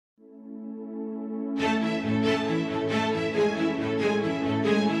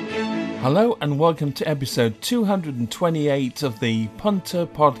Hello and welcome to episode 228 of the Punter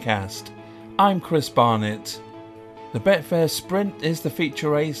Podcast. I'm Chris Barnett. The Betfair Sprint is the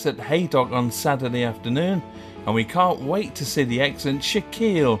feature race at Haydock on Saturday afternoon, and we can't wait to see the excellent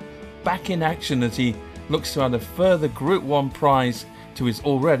Shaquille back in action as he looks to add a further Group 1 prize to his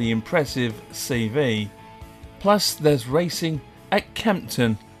already impressive CV. Plus there's racing at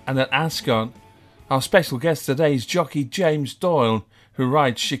Kempton and at Ascot. Our special guest today is jockey James Doyle, who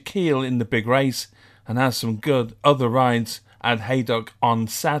rides Shaquille in the big race and has some good other rides at Haydock on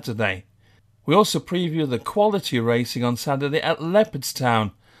Saturday. We also preview the quality racing on Saturday at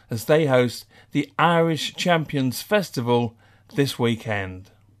Leopardstown as they host the Irish Champions Festival this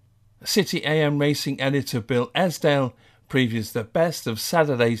weekend. City AM Racing editor Bill Esdale previews the best of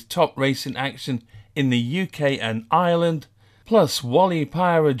Saturday's top racing action in the UK and Ireland. Plus, Wally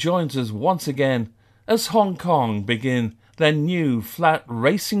Pyra joins us once again as Hong Kong begin their new flat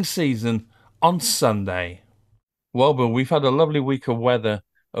racing season on Sunday. Well, Bill, we've had a lovely week of weather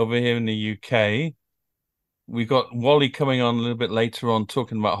over here in the UK. We've got Wally coming on a little bit later on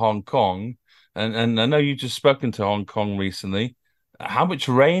talking about Hong Kong. And I know you've just spoken to Hong Kong recently. How much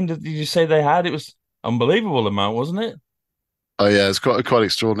rain did you say they had? It was unbelievable amount, wasn't it? Oh yeah, it's quite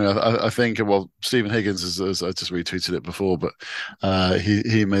extraordinary. I think Stephen Higgins has I just retweeted it before, but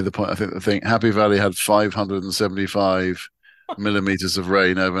he made the point. I think Happy Valley had 575 millimeters of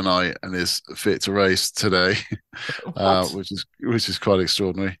rain overnight and is fit to race today, What? which is quite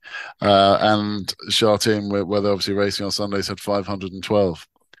extraordinary. And Sha Tin, where they're obviously racing on Sundays, had 512.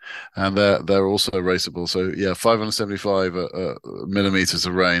 And they're also raceable. So yeah, 575 millimeters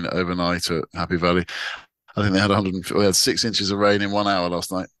of rain overnight at Happy Valley. I think they had 6 inches of rain in 1 hour last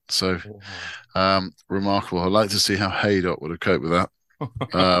night. So remarkable. I'd like to see how Haydock would have coped with that.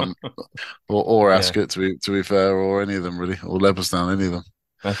 Um, or Yeah, Ascot to be fair, or any of them really, or Leopardstown, any of them.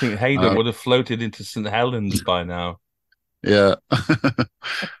 I think Hayden Um, would have floated into St Helens by now. yeah.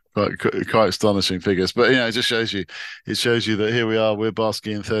 Quite astonishing figures, but it shows you that here we are, we're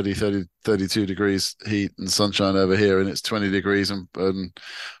basking in 32 degrees heat and sunshine over here, and it's 20 degrees and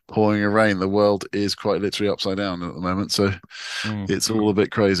pouring in rain. The world is quite literally upside down at the moment, so Mm. it's all a bit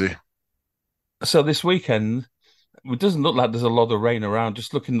crazy. So this weekend, it doesn't look like there's a lot of rain around.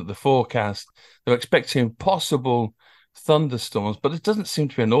 Just looking at the forecast, they're expecting possible thunderstorms, but it doesn't seem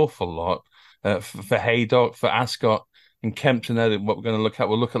to be an awful lot for Haydock, for Ascot, and Kempton. What we're going to look at,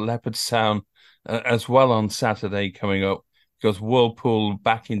 we'll look at Leopardstown as well on Saturday coming up, because Whirlpool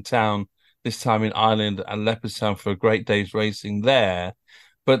back in town this time in Ireland and Leopardstown for a great day's racing there.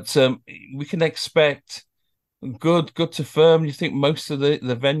 But we can expect good to firm. You think most of the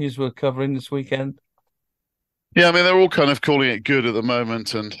venues we're covering this weekend? Yeah, I mean they're all kind of calling it good at the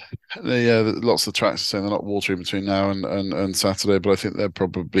moment, and lots of tracks are saying they're not watering between now and Saturday, but I think they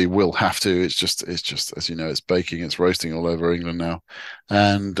probably will have to. It's just as you know, it's baking, it's roasting all over England now,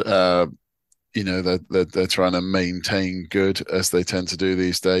 and they're trying to maintain good as they tend to do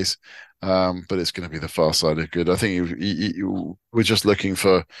these days. But it's going to be the far side of good. I think we're just looking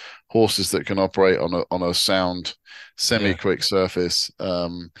for horses that can operate on a sound, Yeah. semi-quick surface.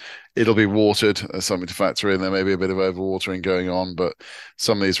 It'll be watered, something to factor in. There may be a bit of overwatering going on, but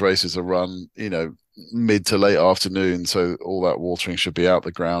some of these races are run, mid to late afternoon, so all that watering should be out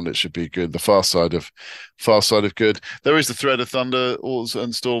the ground. It should be good. The far side of good. There is the threat of thunder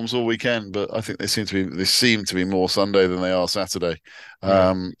and storms all weekend, but I think they seem to be more Sunday than they are Saturday.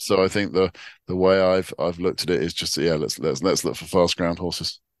 Yeah. So I think the way I've looked at it is just let's look for fast ground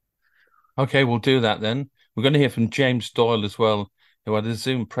horses. Okay, we'll do that then. We're going to hear from James Doyle as well, who had a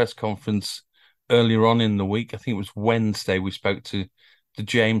Zoom press conference earlier on in the week. I think it was Wednesday. We spoke to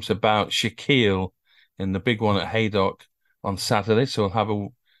James about Shaquille in the big one at Haydock on Saturday. So we'll have a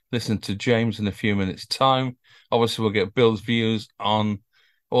listen to James in a few minutes' time. Obviously, we'll get Bill's views on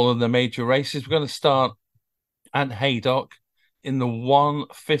all of the major races. We're going to start at Haydock in the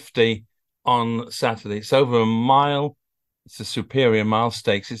 150 on Saturday. It's over a mile. It's a superior mile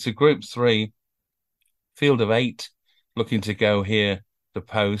stakes. It's a Group 3 field of 8 looking to go here, the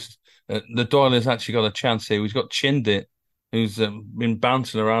post. The Doyle has actually got a chance here. He's got Chindit, who's been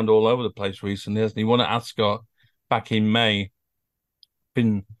bouncing around all over the place recently, hasn't he? Won at Ascot back in May.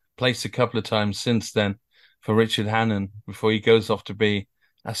 Been placed a couple of times since then for Richard Hannon before he goes off to be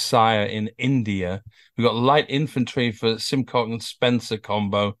a sire in India. We've got light infantry for Simcock and Spencer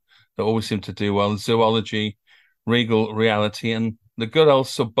combo that always seem to do well. Zoology, Regal Reality, and the good old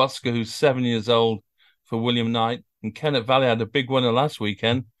Subuska, who's 7 years old for William Knight. And Kennett Valley had a big winner last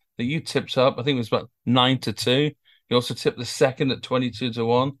weekend that you tipped up. I think it was about 9-2. You also tipped the second at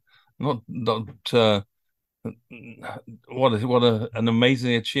 22-1. Not An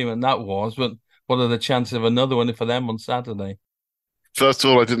amazing achievement that was. But what are the chances of another one for them on Saturday? First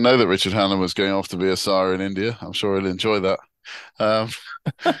of all, I didn't know that Richard Hannon was going off to be a sire in India. I'm sure he'll enjoy that. Um,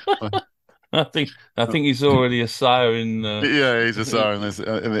 I think he's already a sire in yeah, he's a sire in this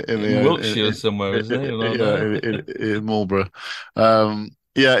in Wiltshire somewhere, isn't he? Like yeah, that. in Marlborough.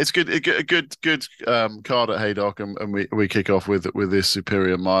 Yeah, it's good. Good card at Haydock, and we kick off with this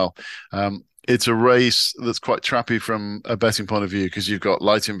Superior Mile. It's a race that's quite trappy from a betting point of view because you've got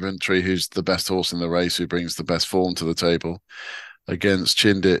Light Infantry, who's the best horse in the race, who brings the best form to the table, against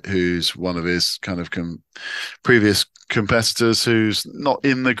Chindit, who's one of his kind of previous competitors, who's not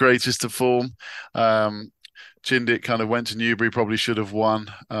in the greatest of form. Chindit kind of went to Newbury, probably should have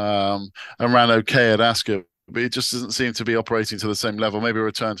won, and ran okay at Ascot, but it just doesn't seem to be operating to the same level. Maybe a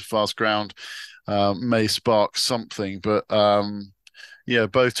return to fast ground may spark something, but yeah,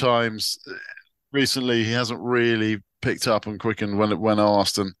 both times recently he hasn't really picked up and quickened when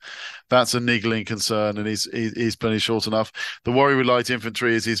asked, and that's a niggling concern. And he's plenty short enough. The worry with Light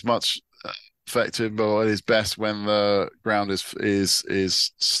Infantry is he's much effective or at his best when the ground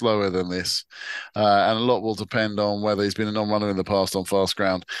is slower than this, and a lot will depend on whether he's been a non-runner in the past on fast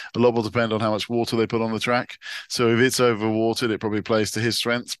ground. A lot will depend on how much water they put on the track. So if it's overwatered, it probably plays to his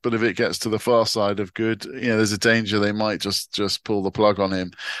strengths. But if it gets to the far side of good, there's a danger they might just pull the plug on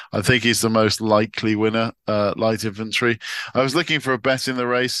him. I think he's the most likely winner, Light Infantry. I was looking for a bet in the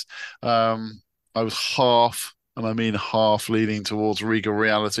race. I was half, and I mean half, leaning towards Regal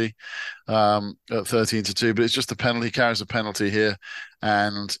Reality at 13-2, but it's just a penalty. He carries a penalty here,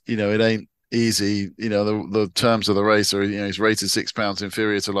 and it ain't easy. The terms of the race are, he's rated £6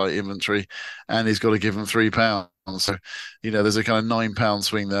 inferior to Light Infantry, and he's got to give him £3. So, there's a kind of £9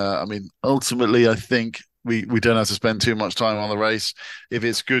 swing there. I mean, ultimately, I think we don't have to spend too much time on the race. If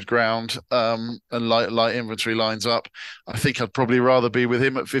it's good ground and light infantry lines up, I think I'd probably rather be with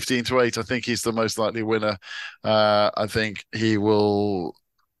him at 15-8. I think he's the most likely winner. I think he will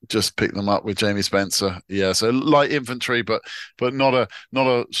just pick them up with Jamie Spencer. Yeah, so light infantry, but not a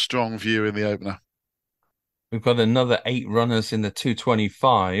strong view in the opener. We've got another 8 runners in the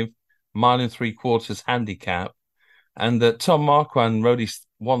 225 1.75 handicap, and Tom Marquand rode his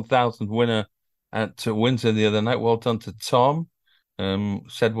 1,000th winner at Windsor the other night. Well done to Tom.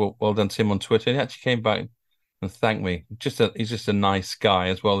 Said well done to him on Twitter. And he actually came back and thanked me. He's just a nice guy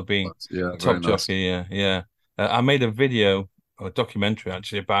as well as being Yeah, a very top nice. jockey. Yeah. I made a video or a documentary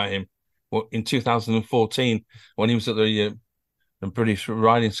actually about him. In 2014 when he was at the British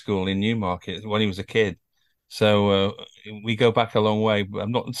Riding School in Newmarket when he was a kid. So we go back a long way. I've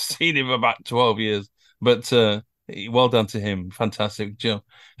not seen him for about 12 years, but well done to him. Fantastic job.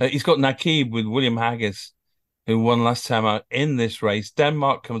 He's got Nakib with William Haggis, who won last time out in this race.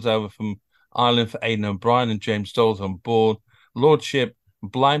 Denmark comes over from Ireland for Aidan O'Brien and James Stoll's on board. Lordship,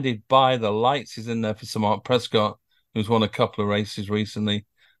 blinded by the lights, is in there for Sir Mark Prescott, who's won a couple of races recently,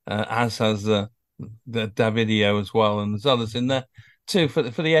 as has the Davidio as well. And there's others in there too for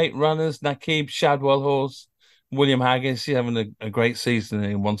the 8 runners. Nakib, Shadwell Horse, William Haggis. He's having a great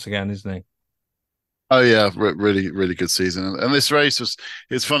season once again, isn't he? Oh yeah, really, really good season. And this race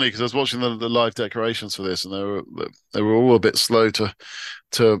it's funny because I was watching the live decorations for this, and they were all a bit slow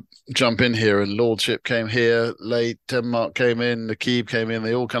to jump in here. And Lordship came here late, Denmark came in, Nakib came in.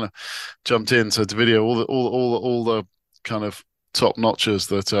 They all kind of jumped in. So the video, all the kind of top notchers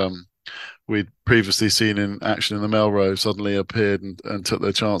that we'd previously seen in action in the Melrose suddenly appeared and took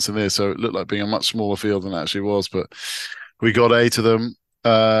their chance in this. So it looked like being a much smaller field than it actually was, but we got 8 of them.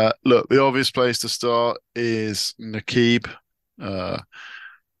 Look, the obvious place to start is Nakib.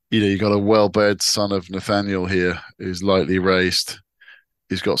 You got a well-bred son of Nathaniel here who's lightly raced.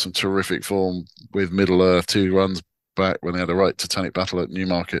 He's got some terrific form with Middle Earth, 2 runs back when they had a right Titanic battle at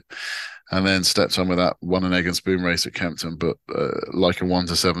Newmarket, and then stepped on with that 1 and egg and spoon race at Kempton, but like a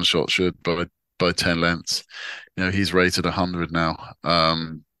 1-7 shot should by 10 lengths. He's rated 100 now.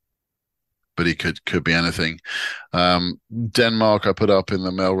 But he could be anything. Denmark, I put up in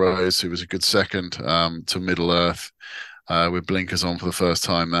the Melrose, who was a good second to Middle Earth, with blinkers on for the first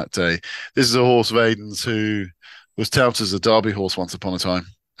time that day. This is a horse of Aidan's who was touted as a Derby horse once upon a time,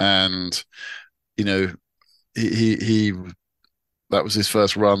 and he that was his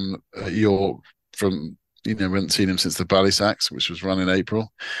first run at York from. We hadn't seen him since the Ballysacks, which was run in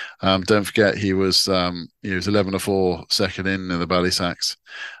April. Don't forget he was 11-4 second in the Ballysacks,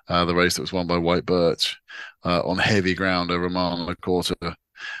 the race that was won by White Birch on heavy ground over a mile and a quarter.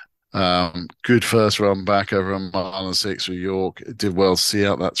 Good first run back over a mile and 6 for York. Did well to see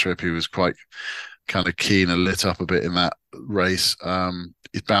out that trip. He was quite kind of keen and lit up a bit in that race.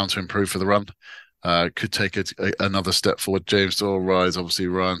 He's bound to improve for the run. could take another step forward. James Doyle rides, obviously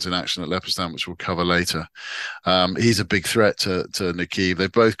Ryan's in action at Leopardstown, which we'll cover later. He's a big threat to Nikib.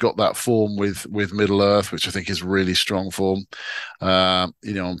 They've both got that form with Middle Earth, which I think is really strong form. On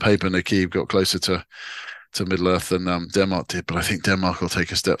paper, Nikib got closer to Middle Earth than Denmark did, but I think Denmark will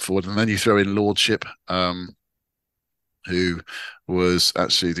take a step forward. And then you throw in Lordship, who was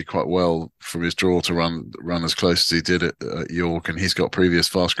actually did quite well from his draw to run as close as he did at York, and he's got previous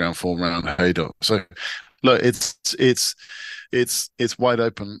fast ground form around Haydock. So look, it's wide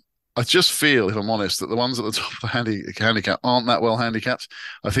open. I just feel, if I'm honest, that the ones at the top of the handicap aren't that well handicapped.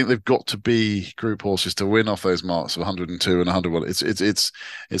 I think they've got to be group horses to win off those marks of 102 and 101.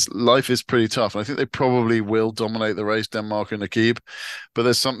 It's life is pretty tough, and I think they probably will dominate the race, Denmark and Nikib. But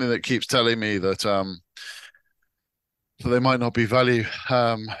there's something that keeps telling me that they might not be value.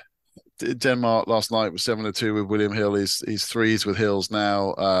 Denmark last night was 7-2 with William Hill. He's threes with Hills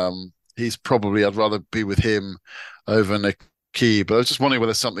now. He's probably, I'd rather be with him over Nikib. But I was just wondering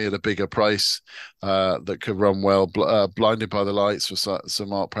whether there's something at a bigger price that could run well. Blinded by the Lights for Sir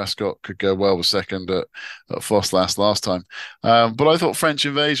Mark Prescott could go well with second at Foss last time. But I thought French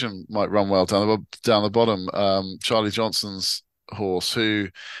Invasion might run well down the bottom. Charlie Johnson's horse, who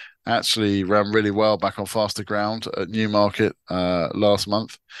actually ran really well back on faster ground at Newmarket last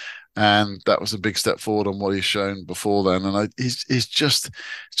month. And that was a big step forward on what he's shown before then. And he's just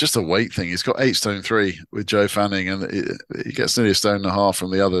a weight thing. He's got 8 stone 3 with Joe Fanning, and he gets nearly 1.5 stone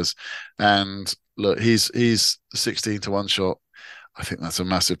from the others. And look, he's 16 to 1 shot. I think that's a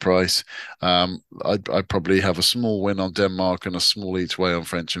massive price. I'd probably have a small win on Denmark and a small each way on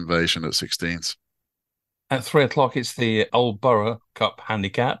French Invasion at 16s. At 3:00, it's the Old Borough Cup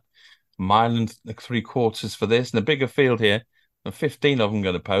handicap. 1.75 miles for this, and a bigger field here. And 15 of them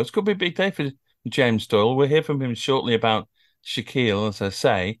going to post. Could be a big day for James Doyle. We'll hear from him shortly about Shaquille, as I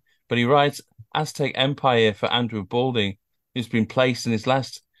say. But he rides Aztec Empire for Andrew Balding, who's been placed in his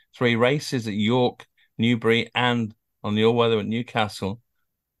last 3 races at York, Newbury, and on the all-weather at Newcastle.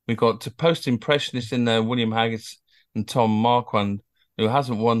 We've got Post Impressionist in there, William Haggis and Tom Marquand, who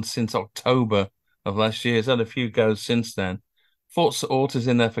hasn't won since October of last year. He's had a few goes since then. Forza Orta's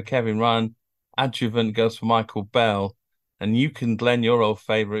in there for Kevin Ryan. Adjuvant goes for Michael Bell. And Yukon Glen, your old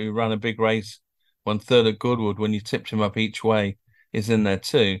favourite, who ran a big race, 1/3 at Goodwood when you tipped him up each way, is in there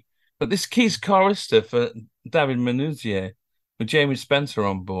too. But this Keys Chorister for David Menuzier with Jamie Spencer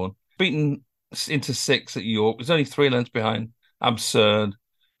on board, beaten into 6 at York, was only 3 lengths behind Absurd.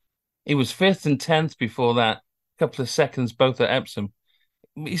 He was 5th and 10th before that, a couple of seconds both at Epsom.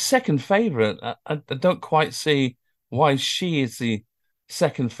 His second favourite, I don't quite see why she is the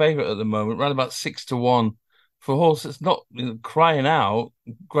second favourite at the moment, around about 6 to 1. For a horse that's not crying out,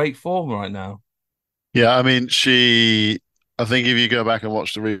 great form right now. Yeah, I mean, I think if you go back and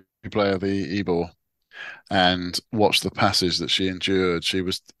watch the replay of the Ebor and watch the passage that she endured, she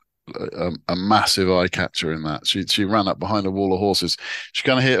was a massive eye catcher in that. She ran up behind a wall of horses. She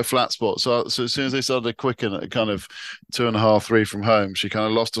kind of hit a flat spot. So as soon as they started to quicken at kind of 2.5, 3 from home, she kind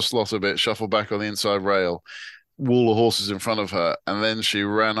of lost her slot a bit, shuffled back on the inside rail, wall of horses in front of her, and then she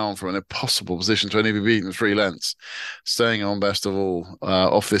ran on from an impossible position to only be beaten 3 lengths, staying on best of all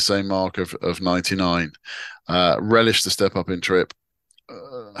off this same mark of 99. Relished the step up in trip,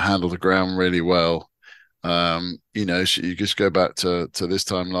 handled the ground really well. You just go back to this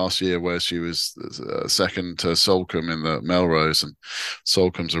time last year where she was second to Solcombe in the Melrose, and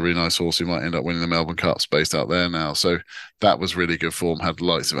Solcombe's a really nice horse who might end up winning the Melbourne Cups based out there now. So that was really good form. Had the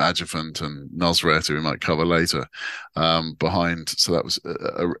likes of Adjuvant and Nosret, who we might cover later, behind. So that was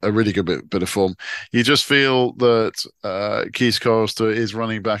a really good bit of form. You just feel that Keys Chorister is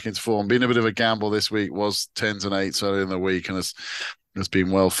running back into form. Being a bit of a gamble this week, was 10s and 8s early in the week, and has been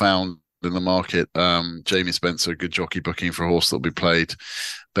well found in the market. Jamie Spencer, good jockey booking for a horse that'll be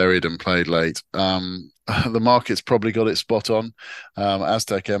buried and played late. The market's probably got it spot on.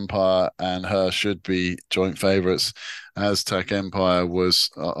 Aztec Empire and her should be joint favourites. Aztec Empire was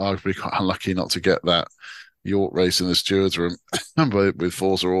arguably quite unlucky not to get that York race in the stewards room, but with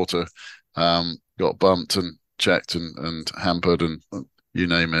Forza Orta, got bumped and checked and hampered and you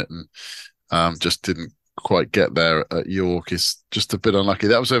name it, and just didn't quite get there at York. Is just a bit unlucky.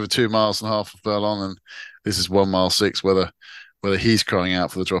 That was over 2.5 miles a furlong, and this is 1 mile 6. Whether he's crying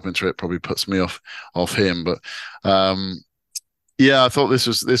out for the drop in trip probably puts me off him. But yeah, I thought this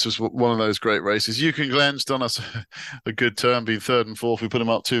was one of those great races. Yukon Glen's done us a good turn, being 3rd and 4th. We put him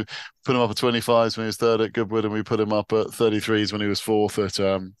up at 25s when he was 3rd at Goodwood, and we put him up at 33s when he was 4th at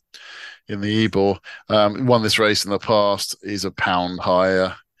in the Ebor. Won this race in the past. He's a pound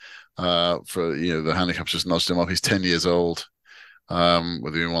higher. For the handicap's just nudged him up. He's 10 years old.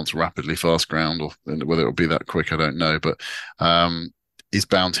 Whether he wants rapidly fast ground or whether it'll be that quick, I don't know. But he's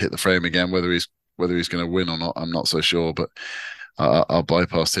bound to hit the frame again. Whether he's going to win or not, I'm not so sure. But I'll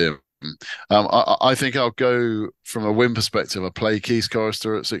bypass him. I think I'll go from a win perspective. I play Keys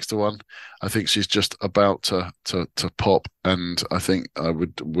Chorister at 6-1. I think she's just about to pop, and I think I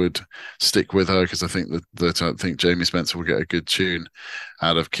would stick with her because I think that I think Jamie Spencer will get a good tune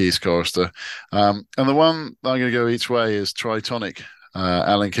out of Keys Chorister. And the one I'm going to go each way is Tritonic,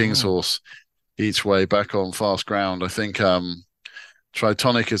 Alan King's horse, each way back on fast ground. I think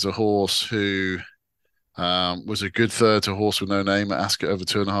Tritonic is a horse who was a good third to Horse with No Name at Ascot over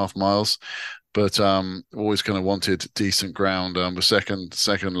 2.5 miles, but always kind of wanted decent ground. Was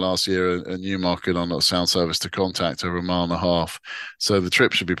second last year at Newmarket on a sound service to Contact over 1.5 miles. So the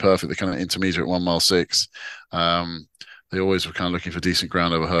trip should be perfect. They're kind of intermediate 1.6 miles. They always were kind of looking for decent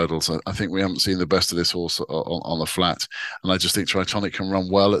ground over hurdles. I think we haven't seen the best of this horse on the flat. And I just think Tritonic can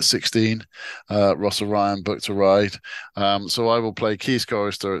run well at 16. Ross O'Ryan booked to ride. So I will play Keys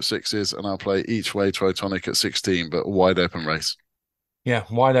Chorister at 6s and I'll play each way Tritonic at 16, but a wide open race. Yeah,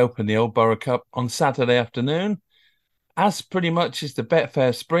 wide open, the Old Borough Cup on Saturday afternoon. As pretty much as the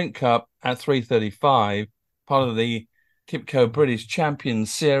Betfair Sprint Cup at 3:35, part of the Kipco British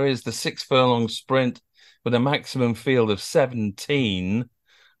Champions Series, the 6 furlong sprint, with a maximum field of 17,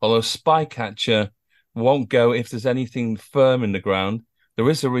 although Spycatcher won't go if there's anything firm in the ground. There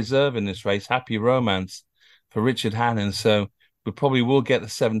is a reserve in this race, Happy Romance, for Richard Hannon, so we probably will get the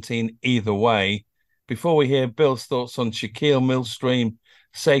 17 either way. Before we hear Bill's thoughts on Shaquille, Millstream,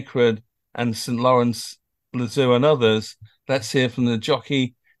 Sacred, and St. Lawrence, Lazoo, and others, let's hear from the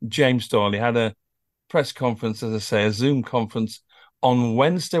jockey, James Doyle. He had a press conference, as I say, a Zoom conference on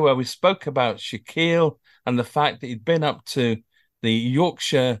Wednesday where we spoke about Shaquille and the fact that he'd been up to the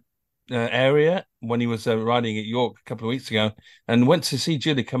Yorkshire area when he was riding at York a couple of weeks ago and went to see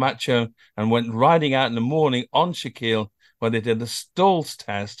Julie Camacho and went riding out in the morning on Shaquille where they did the stalls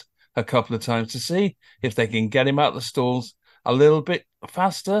test a couple of times to see if they can get him out the stalls a little bit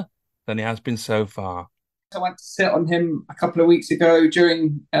faster than he has been so far. I went to sit on him a couple of weeks ago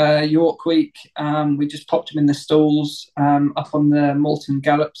during York Week. We just popped him in the stalls up on the Malton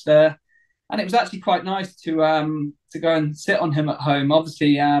Gallops there. And it was actually quite nice to go and sit on him at home.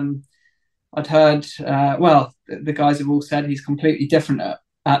 Obviously, I'd heard, the guys have all said he's completely different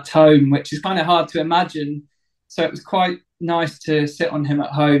at home, which is kind of hard to imagine. So it was quite nice to sit on him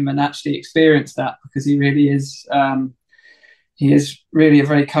at home and actually experience that because he really is... he is really a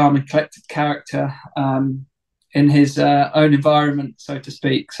very calm and collected character in his own environment, so to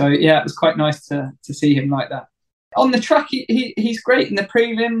speak. So, yeah, it was quite nice to see him like that. On the track, he's great in the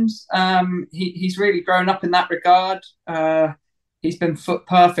prelims. He's really grown up in that regard. He's been foot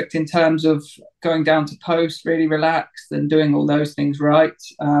perfect in terms of going down to post, really relaxed and doing all those things right.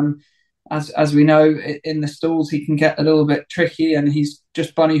 As we know, in the stalls, he can get a little bit tricky and he's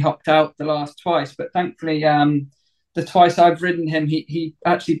just bunny hopped out the last twice. But thankfully, the twice I've ridden him, he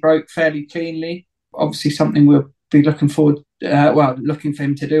actually broke fairly cleanly. Obviously, something we'll be looking for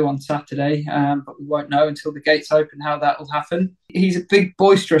him to do on Saturday, but we won't know until the gates open how that will happen. He's a big,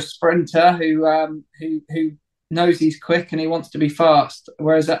 boisterous sprinter who knows he's quick and he wants to be fast.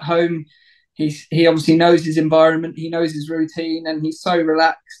 Whereas at home, he obviously knows his environment, he knows his routine, and he's so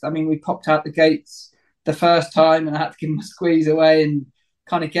relaxed. I mean, we popped out the gates the first time, and I had to give him a squeeze away and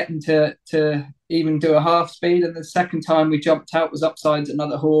kind of get him to even do a half speed. And the second time we jumped out was upsides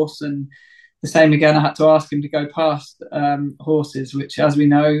another horse, and the same again. I had to ask him to go past horses, which, as we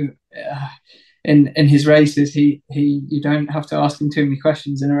know, in his races, you don't have to ask him too many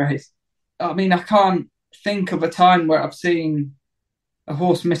questions in a race. I mean, I can't think of a time where I've seen a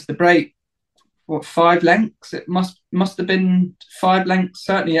horse miss the break. 5 lengths? It must have been 5 lengths,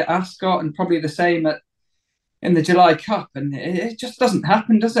 certainly at Ascot, and probably the same in the July Cup. And it just doesn't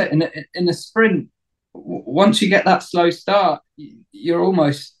happen, does it? In a sprint, once you get that slow start, you're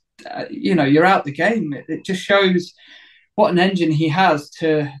almost, you're out the game. It just shows what an engine he has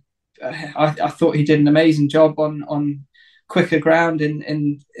to. I thought he did an amazing job on quicker ground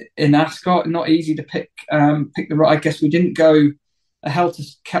in Ascot. Not easy to pick the right. I guess we didn't go a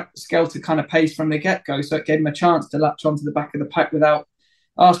helter-skelter kind of pace from the get-go, so it gave him a chance to latch onto the back of the pack without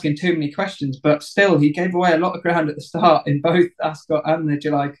asking too many questions. But still, he gave away a lot of ground at the start in both Ascot and the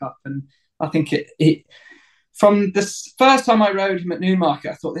July Cup. And I think it from the first time I rode him at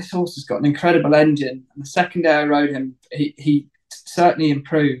Newmarket, I thought this horse has got an incredible engine. And the second day I rode him, he certainly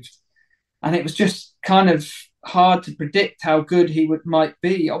improved. And it was just kind of hard to predict how good he might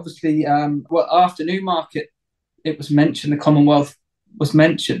be. Obviously, after Newmarket, it was mentioned, the Commonwealth was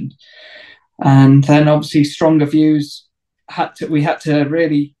mentioned. And then obviously Stronger Views we had to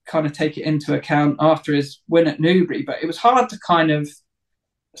really kind of take it into account after his win at Newbury. But it was hard to kind of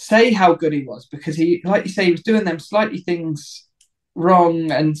say how good he was, because he, like you say, he was doing them slightly things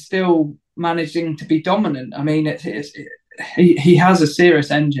wrong and still managing to be dominant. I mean, he has a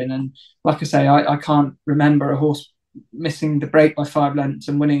serious engine, and like I say, I can't remember a horse missing the break by 5 lengths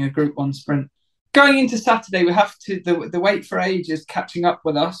and winning a Group 1 sprint. Going into Saturday, we have to the wait for age is catching up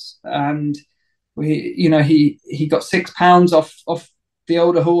with us, and he got £6 off the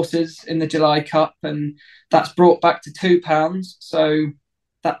older horses in the July Cup, and that's brought back to £2. So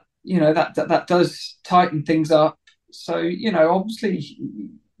that does tighten things up. So obviously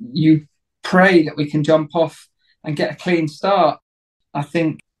you pray that we can jump off and get a clean start. I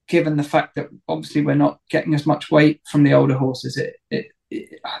think, given the fact that obviously we're not getting as much weight from the older horses,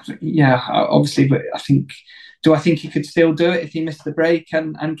 obviously, but I think he could still do it if he missed the break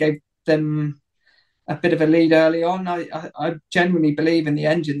and gave them a bit of a lead early on. I genuinely believe in the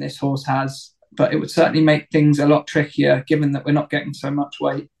engine this horse has, but it would certainly make things a lot trickier given that we're not getting so much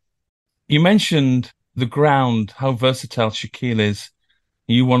weight. You mentioned the ground, how versatile Shaquille is.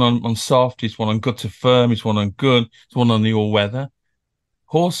 You won on soft, he's won on good to firm, he's won on good, he's won on the all-weather.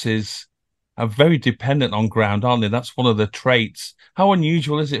 Horses are very dependent on ground, aren't they? That's one of the traits. How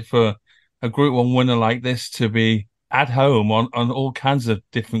unusual is it for a Group 1 winner like this to be at home on all kinds of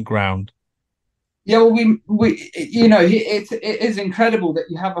different ground? Yeah, well, it is incredible that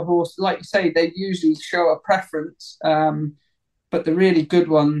you have a horse, like you say, they usually show a preference, but the really good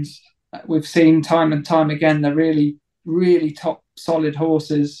ones we've seen time and time again, they're really, really top solid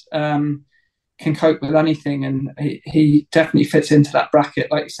horses, can cope with anything, and he definitely fits into that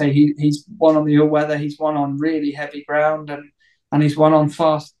bracket. Like you say, he's won on the all-weather, he's won on really heavy ground, and he's won on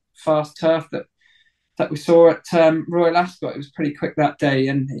fast turf that we saw at Royal Ascot. It was pretty quick that day,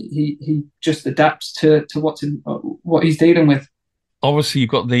 and he just adapts to what he's dealing with. Obviously, you've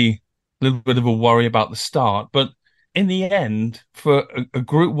got the little bit of a worry about the start, but in the end, for a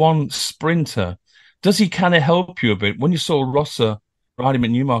Group 1 sprinter, does he kind of help you a bit? When you saw Rosser ride him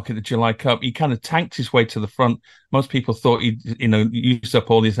at Newmarket at the July Cup, he kind of tanked his way to the front. Most people thought he'd used up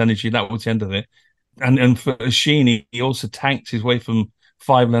all his energy. That was the end of it. And for Sheen, he also tanked his way from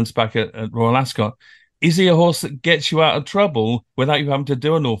 5 lengths back at Royal Ascot. Is he a horse that gets you out of trouble without you having to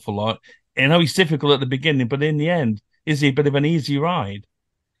do an awful lot? I know he's difficult at the beginning, but in the end, is he a bit of an easy ride?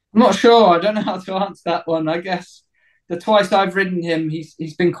 I'm not sure. I don't know how to answer that one. I guess the twice I've ridden him,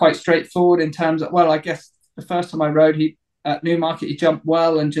 he's been quite straightforward in terms of, well, I guess the first time I rode at Newmarket, he jumped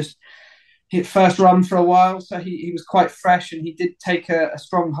well and just hit first run for a while. So he was quite fresh, and he did take a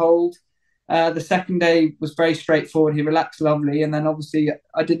strong hold. The second day was very straightforward. He relaxed lovely. And then obviously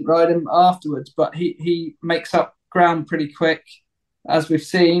I didn't ride him afterwards, but he makes up ground pretty quick, as we've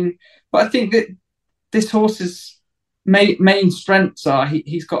seen. But I think that this horse's main strengths are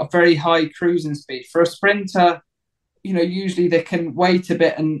he's got a very high cruising speed. For a sprinter, usually they can wait a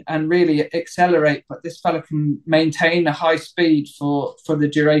bit and really accelerate, but this fella can maintain a high speed for the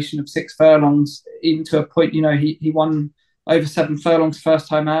duration of 6 furlongs, even to a point, he won over 7 furlongs first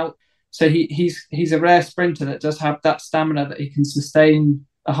time out. So he's a rare sprinter that does have that stamina, that he can sustain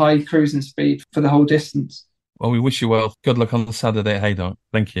a high cruising speed for the whole distance. Well, we wish you well. Good luck on Saturday at Haydock.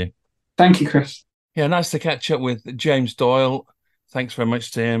 Thank you. Thank you, Chris. Yeah, nice to catch up with James Doyle. Thanks very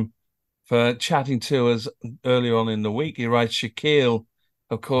much to him for chatting to us earlier on in the week. He rides Shaquille,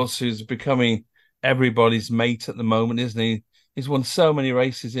 of course, who's becoming everybody's mate at the moment, isn't he? He's won so many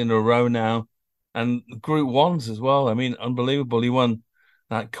races in a row now, and Group 1s as well. I mean, unbelievable. He won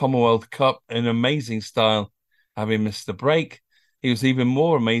that Commonwealth Cup in amazing style, having missed the break. He was even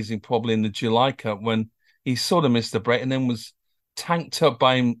more amazing probably in the July Cup, when he sort of missed the break and then was tanked up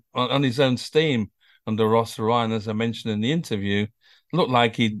by him on his own steam under Ross Ryan, as I mentioned in the interview. Looked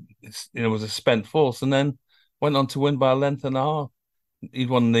like he was a spent force, and then went on to win by a length and a half. He'd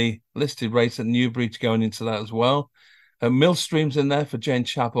won the listed race at Newbury going into that as well. Millstream's in there for Jane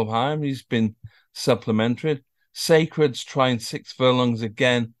Chapelheim. He's been supplementary. Sacred's trying 6 furlongs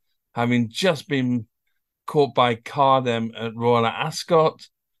again, having just been caught by Cardem at Royal Ascot,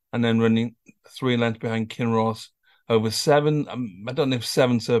 and then running 3 lengths behind Kinross over 7. I don't know if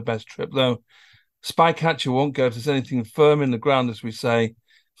 7's her best trip, though. Spycatcher won't go if there's anything firm in the ground, as we say,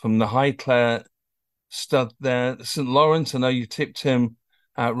 from the Highclere stud there. St. Lawrence, I know you tipped him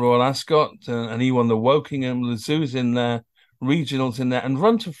at Royal Ascot, and he won the Wokingham. Lazoo's in there, Regionals in there, and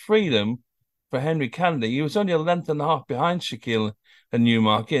Run to Freedom for Henry Kennedy. He was only a length and a half behind Shaquille and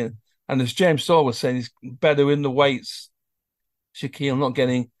Newmarket. And as James Saw was saying, he's better in the weights. Shaquille not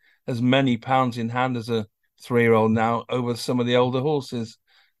getting as many pounds in hand as a 3-year-old now over some of the older horses.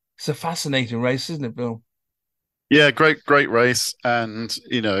 It's a fascinating race, isn't it, Bill? Yeah, great race, and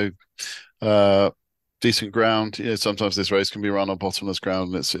uh, decent ground. Sometimes this race can be run on bottomless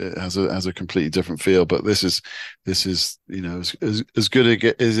ground, and it has a completely different feel. But this is as good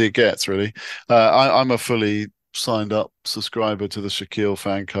as it gets, really. I'm a fully signed up subscriber to the Shaquille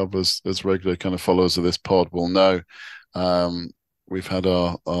fan club, as regular kind of followers of this pod will know. Um, we've had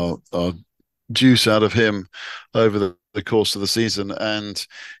our juice out of him over the course of the season, and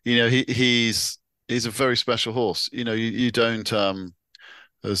he's a very special horse. You don't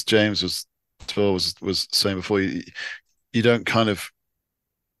as James was saying before, you don't kind of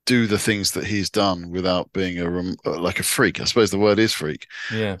do the things that he's done without being like a freak. I suppose the word is freak.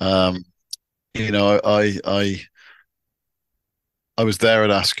 Yeah. Um, I was there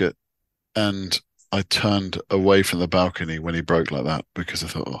at Ascot, and I turned away from the balcony when he broke like that, because I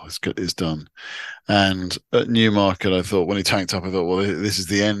thought, oh, it's done. And at Newmarket, I thought, when he tanked up, I thought, well, this is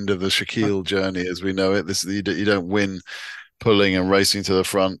the end of the Shaquille journey as we know it. You don't win pulling and racing to the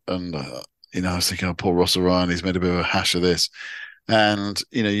front. And I was thinking, oh, poor Ross O'Ryan, he's made a bit of a hash of this. And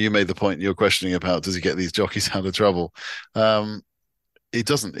you made the point you're questioning about, does he get these jockeys out of trouble? He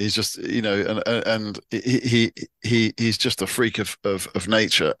doesn't. He's just, and he's just a freak of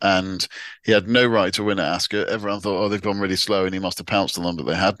nature, and he had no right to win at Ascot. Everyone thought, oh, they've gone really slow, and he must have pounced on them, but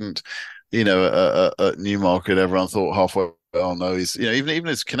they hadn't. At Newmarket, everyone thought halfway, oh no, he's, even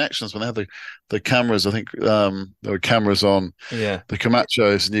his connections, when they had the cameras, I think there were cameras on Yeah. the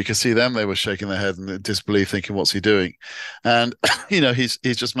Camachos, and you can see them, they were shaking their head in disbelief, thinking, what's he doing? And he's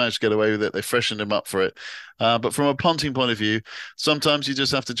just managed to get away with it. They freshened him up for it. But from a punting point of view, sometimes you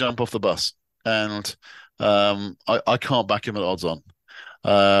just have to jump off the bus, and I can't back him at odds on.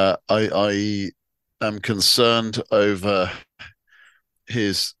 I am concerned over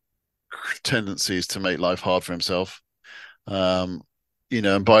his tendencies to make life hard for himself. Um,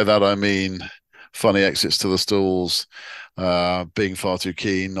 and by that I mean funny exits to the stalls, being far too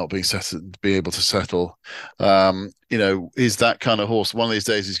keen, not being able to settle. He's that kind of horse. One of these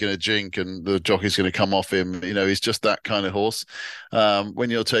days he's going to jink and the jockey's going to come off him. He's just that kind of horse.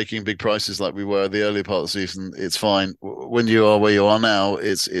 When you're taking big prices like we were the early part of the season, it's fine. When you are where you are now,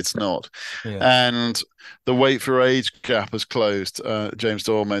 it's not. Yeah. And the weight for age gap has closed. James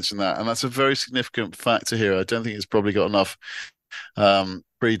Doyle mentioned that, and that's a very significant factor here. I don't think it's probably got enough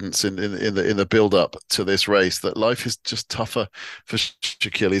credence in the build up to this race, that life is just tougher for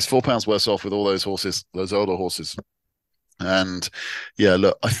Shaquille. He's £4 worse off with all those horses, those older horses. And yeah,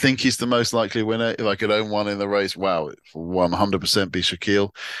 look, I think he's the most likely winner. If I could own one in the race, wow, 100% be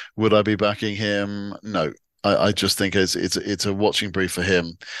Shaquille. Would I be backing him? No. I just think it's a watching brief for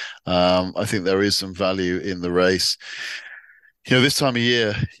him. I think there is some value in the race. This time of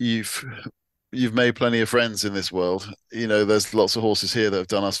year, you've made plenty of friends in this world. There's lots of horses here that have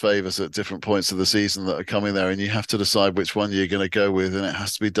done us favors at different points of the season that are coming there, and you have to decide which one you're going to go with, and it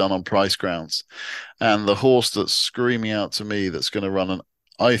has to be done on price grounds. And the horse that's screaming out to me that's going to run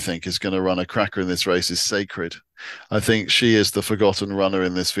I think is going to run a cracker in this race is Sacred. I think she is the forgotten runner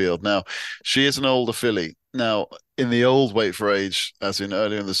in this field. Now, she is an older filly. Now, in the old weight for age, as in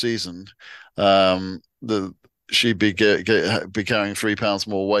earlier in the season, she'd be carrying £3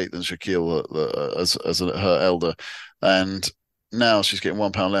 more weight than Shaquille as her elder, and now she's getting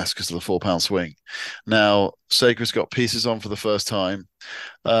 £1 less because of the £4 swing. Now Sacred's got pieces on for the first time.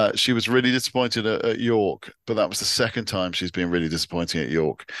 She was really disappointed at York, but that was the second time she's been really disappointing at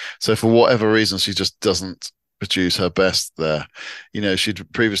York. So for whatever reason, she just doesn't produce her best there.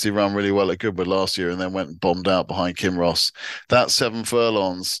 She'd previously run really well at Goodwood last year and then went and bombed out behind Kim Ross. That 7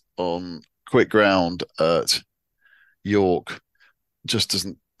 furlongs on quick ground at York just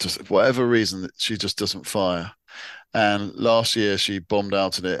for whatever reason, she just doesn't fire. And last year she bombed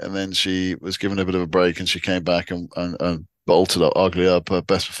out in it, and then she was given a bit of a break, and she came back and bolted up, ugly up. Her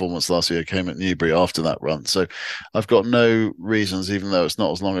best performance last year came at Newbury after that run. So I've got no reasons, even though it's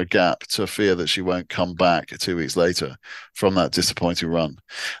not as long a gap, to fear that she won't come back 2 weeks later from that disappointing run.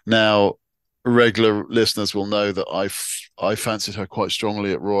 Now, regular listeners will know that I fancied her quite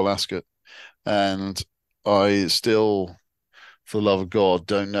strongly at Royal Ascot, and I still, for the love of God,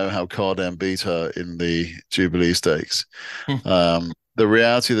 don't know how Cardem beat her in the Jubilee Stakes. The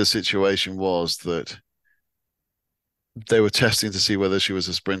reality of the situation was that they were testing to see whether she was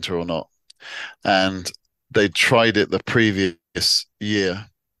a sprinter or not. And they tried it the previous year,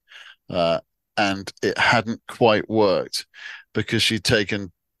 and it hadn't quite worked because she'd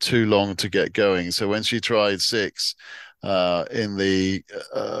taken too long to get going. So when she tried 6 in the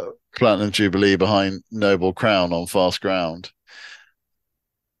Platinum Jubilee behind Noble Crown on fast ground,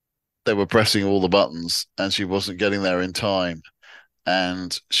 they were pressing all the buttons and she wasn't getting there in time.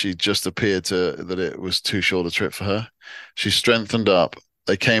 and she just appeared that it was too short a trip for her. She strengthened up.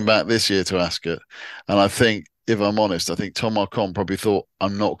 They came back this year to Ascot, and I think, if I'm honest, I think Tom Arcon probably thought,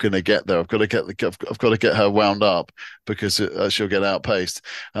 I'm not going to get there. I've got to get her wound up because she'll get outpaced.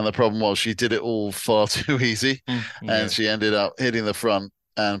 And the problem was she did it all far too easy, and Yes. she ended up hitting the front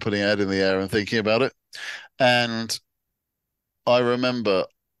and putting her head in the air and thinking about it. And I remember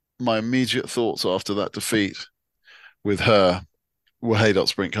my immediate thoughts after that defeat with her were Haydock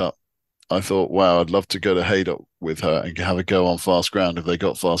Sprint Cup. I thought, wow, I'd love to go to Haydock with her and have a go on fast ground if they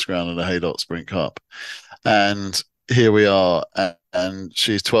got fast ground in a Haydock Sprint Cup. And here we are, and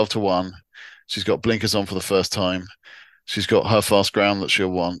she's 12-1. She's got blinkers on for the first time. She's got her fast ground that she'll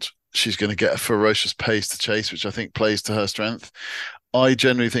want. She's going to get a ferocious pace to chase, which I think plays to her strength. I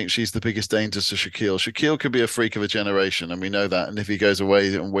generally think she's the biggest danger to Shaquille. Shaquille could be a freak of a generation, and we know that. And if he goes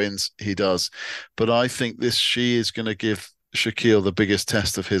away and wins, he does. But I think she is going to give Shaquille the biggest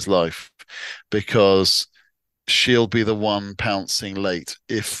test of his life, because she'll be the one pouncing late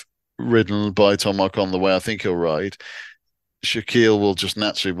if ridden by Tom Arcon the way I think he'll ride. Shaquille will just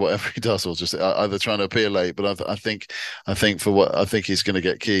naturally, whatever he does, will just either trying to appear late. But I think he's going to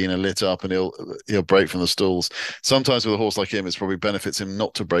get keen and lit up, and he'll break from the stalls. Sometimes with a horse like him, it probably benefits him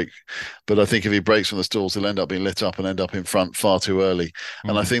not to break. But I think if he breaks from the stalls, he'll end up being lit up and end up in front far too early.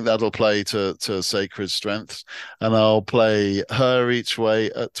 And I think that'll play to Sacred's strengths. And I'll play her each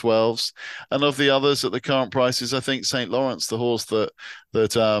way at 12s. And of the others at the current prices, I think St. Lawrence, the horse that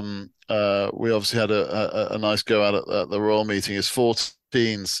we obviously had a nice go at the Royal meeting, is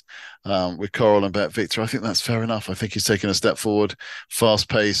 14s with Coral and Bet Victor. I think that's fair enough. I think he's taken a step forward, fast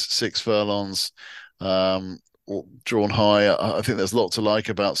pace, 6 furlongs, drawn high. I think there's a lot to like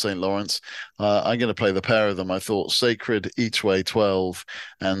about St. Lawrence. I'm going to play the pair of them. I thought Sacred each way 12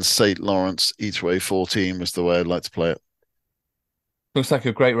 and St. Lawrence each way 14 was the way I'd like to play it. Looks like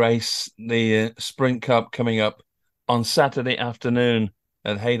a great race. The Sprint Cup coming up on Saturday afternoon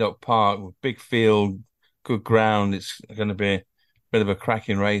at Haydock Park, big field, good ground. It's going to be a bit of a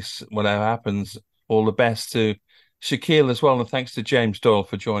cracking race, whatever happens. All the best to Shaquille as well, and thanks to James Doyle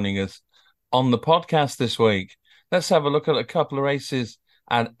for joining us on the podcast this week. Let's have a look at a couple of races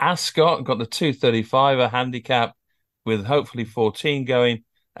at Ascot. Got the 235, a handicap with hopefully 14 going.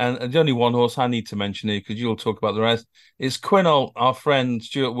 And the only one horse I need to mention here, because you'll talk about the rest, is Quinault, our friend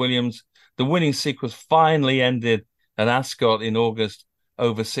Stuart Williams. The winning sequence finally ended at Ascot in August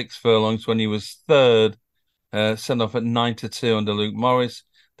over 6 furlongs when he was third, sent off at 9-2 under Luke Morris.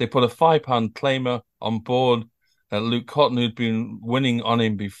 They put a £5 claimer on board. Luke Cotton, who'd been winning on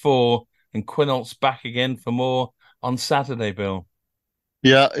him before, and Quinault's back again for more on Saturday, Bill.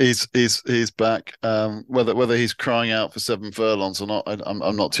 Yeah, he's back. Whether he's crying out for 7 furlongs or not,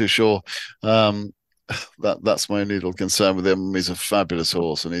 I'm not too sure. That's my only little concern with him. He's a fabulous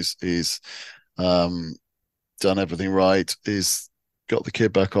horse, and he's done everything right. He's got the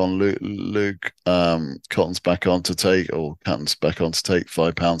kid back on. Luke Cotton's back on to take, or Cotton's back on to take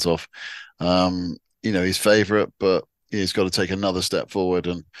 £5 off. He's favourite, but he's got to take another step forward,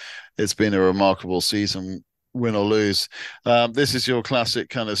 and it's been a remarkable season, win or lose. This is your classic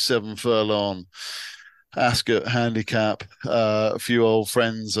kind of 7 furlong Ascot handicap. A few old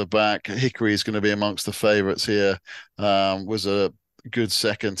friends are back. Hickory is going to be amongst the favourites here. Was a good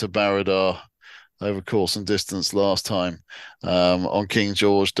second to Baradar over course and distance last time on King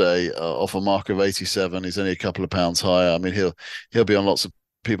George Day, off a mark of 87. He's only a couple of pounds higher. I mean, he'll be on lots of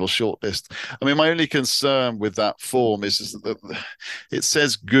people's shortlist. I mean, my only concern with that form is that it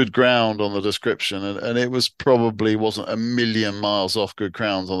says good ground on the description, and it wasn't a million miles off good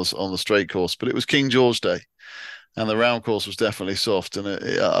ground on the straight course, but it was King George Day, and the round course was definitely soft, and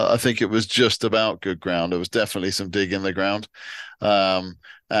I think it was just about good ground. There was definitely some dig in the ground,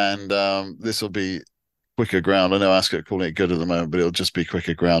 and this will be quicker ground. I know Ascot calling it good at the moment, but it'll just be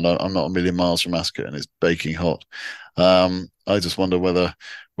quicker ground. I'm not a million miles from Ascot, and it's baking hot. I just wonder whether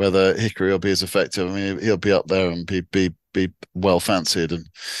Hickory will be as effective. I mean, he'll be up there and be well fancied, and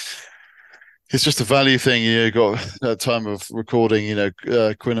it's just a value thing. You got at time of recording,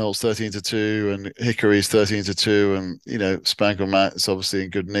 Quinault's 13-2 and Hickory's 13-2, and Spangled Matt is obviously in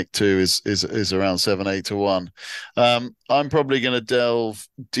good nick too. Is around 7-8 to 1. I'm probably going to delve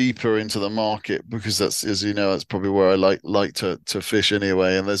deeper into the market, because that's, as you know, that's probably where I like to fish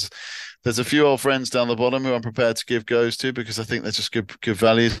anyway. And there's a few old friends down the bottom who I'm prepared to give goes to, because I think they're just good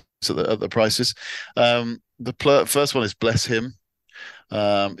values at the prices. The first one is Bless Him.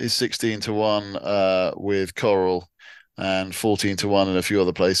 Is 16 to 1 with Coral, and 14 to 1 in a few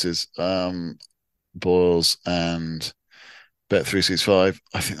other places, Boyles and Bet365.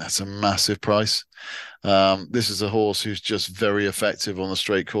 I think that's a massive price. This is a horse who's just very effective on the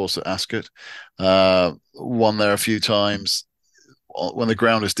straight course at Ascot. Won there a few times when the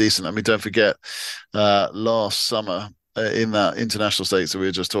ground is decent. I mean, don't forget, last summer in that international stakes that we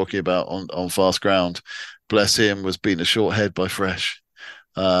were just talking about on fast ground, bless him, was beaten a short head by Fresh,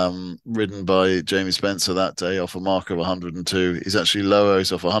 ridden by Jamie Spencer that day off a mark of 102. He's actually lower.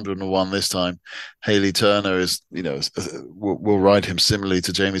 He's off 101 this time. Haley Turner is, will ride him similarly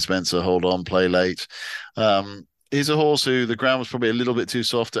to Jamie Spencer. Hold on, play late. He's a horse who the ground was probably a little bit too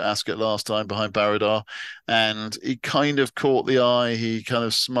soft at Ascot last time behind Baradar, and he kind of caught the eye. He kind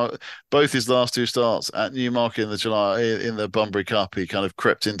of smoked both his last two starts at Newmarket in the Bunbury Cup. He kind of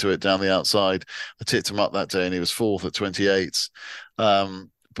crept into it down the outside. I tipped him up that day, and he was fourth at 28.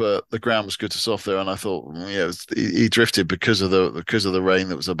 But the ground was good to soft there, and I thought, he drifted because of the rain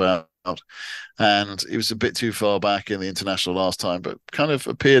that was about, and he was a bit too far back in the international last time, but kind of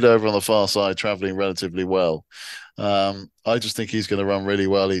appeared over on the far side, travelling relatively well. I just think he's going to run really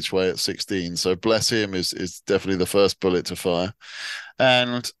well each way at 16. So bless him is definitely the first bullet to fire,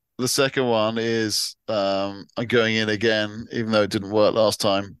 and the second one is I'm going in again, even though it didn't work last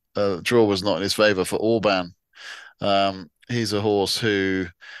time. Draw was not in his favour for Orban. He's a horse who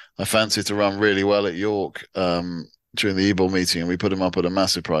I fancy to run really well at York during the Ebor meeting, and we put him up at a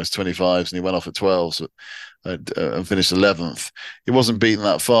massive price, 25s, and he went off at 12s and finished 11th. He wasn't beaten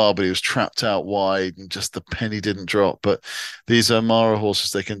that far, but he was trapped out wide, and just the penny didn't drop. But these Mara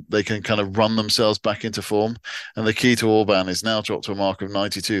horses, they can kind of run themselves back into form, and the key to Orban is now dropped to a mark of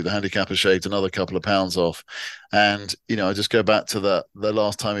 92. The handicap has shaved another couple of pounds off, and I just go back to the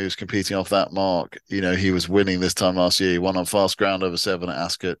last time he was competing off that mark. He was winning this time last year. He won on fast ground over 7 at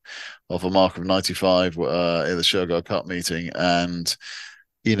Ascot off a mark of 95 in the Shergar Cup meeting, and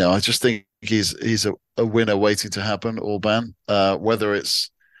I just think he's a winner waiting to happen, Orban. Whether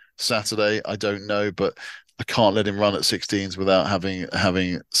it's Saturday, I don't know, but I can't let him run at 16s without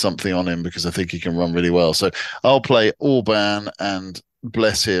having something on him, because I think he can run really well. So I'll play Orban and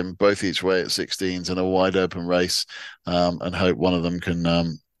bless him both each way at 16s in a wide open race, and hope one of them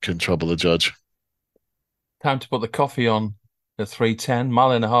can trouble the judge. Time to put the coffee on the 3:10,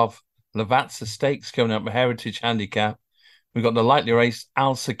 mile and a half Lavazza Stakes coming up with Heritage Handicap. We've got the lightly raced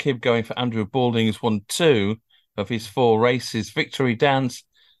Al Sakib going for Andrew Balding, who's won 2 of his 4 races. Victory Dance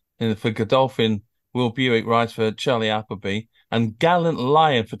for Godolphin. Will Buick rides for Charlie Appleby. And Gallant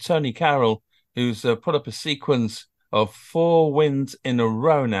Lion for Tony Carroll, who's put up a sequence of 4 wins in a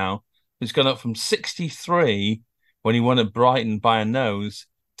row now. Who's gone up from 63 when he won at Brighton by a nose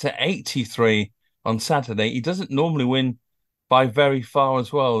to 83 on Saturday. He doesn't normally win by very far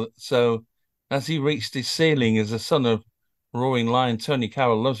as well. So as he reached his ceiling as a son of Roaring Lion, Tony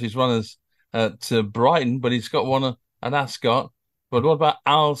Carroll loves his runners to Brighton, but he's got one at Ascot. But what about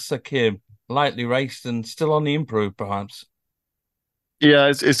Al Sakib? Lightly raced and still on the improve, perhaps?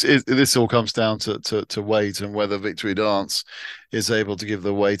 Yeah, this all comes down to weight, and whether Victory Dance is able to give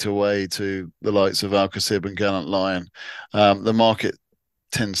the weight away to the likes of Al Kasib and Gallant Lion. The market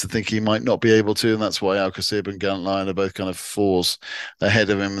tends to think he might not be able to, and that's why Al Kasib and Gallant Lion are both kind of 4s ahead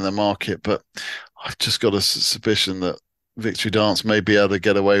of him in the market. But I've just got a suspicion that Victory Dance may be able to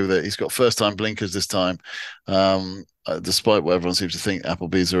get away with it. He's got first-time blinkers this time, despite what everyone seems to think.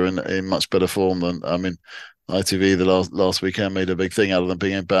 Applebee's are in much better form than, ITV the last weekend made a big thing out of them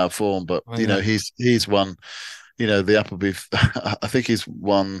being in bad form. But he's won. The Appleby. I think he's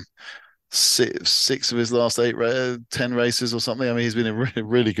won 6 of his last 10 races or something. I mean, he's been in really,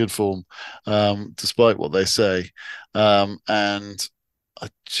 really good form, despite what they say, and I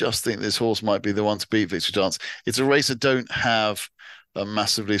just think this horse might be the one to beat Victory Dance. It's a race I don't have a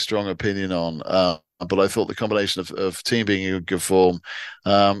massively strong opinion on, but I thought the combination of team being in good form.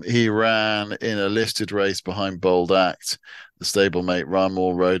 He ran in a listed race behind Bold Act. The stablemate Ryan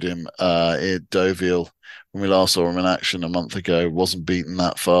Moore rode him at Deauville when we last saw him in action a month ago. Wasn't beaten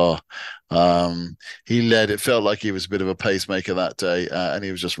that far. He led. It felt like he was a bit of a pacemaker that day, and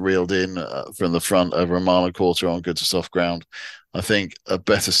he was just reeled in from the front over a mile and a quarter on good to soft ground. I think a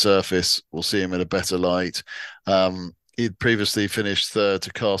better surface will see him in a better light. He'd previously finished 3rd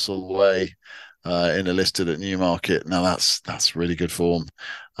to Castle Way in a listed at Newmarket. Now that's really good form.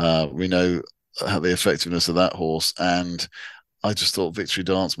 We know the effectiveness of that horse, and I just thought Victory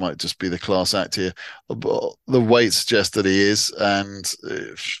Dance might just be the class act here. But the weight suggests that he is, and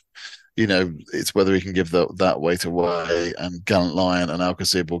it's whether he can give that weight away. And Gallant Lion and Al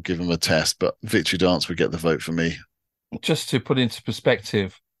Kasib will give him a test, but Victory Dance would get the vote for me. Just to put into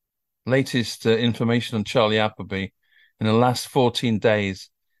perspective, latest information on Charlie Appleby. In the last 14 days,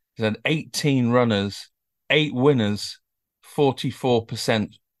 he's had 18 runners, 8 winners,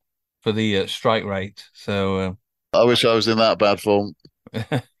 44%. for the strike rate. So I wish I was in that bad form.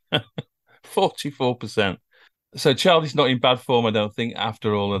 44%. So Charlie's not in bad form, I don't think,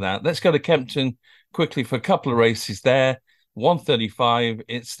 after all of that. Let's go to Kempton quickly for a couple of races there. 135,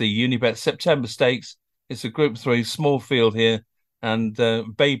 it's the Unibet September Stakes. It's a Group 3 small field here. And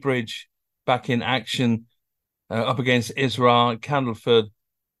Bay Bridge back in action up against Isra, Candleford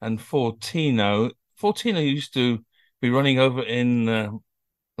and Fortino. Fortino used to be running over in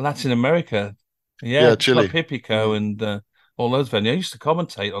Latin America. Yeah, Chile. Club Hippico and all those venues. I used to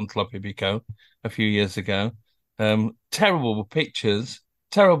commentate on Club Hippico a few years ago. Terrible pictures,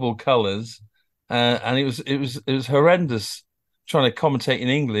 terrible colours, and it was horrendous trying to commentate in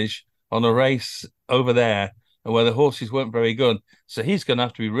English on a race over there where the horses weren't very good. So he's going to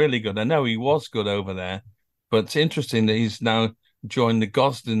have to be really good. I know he was good over there, but it's interesting that he's now joined the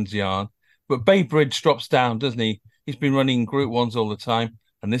Gosden's yard. But Bay Bridge drops down, doesn't he? He's been running Group 1s all the time,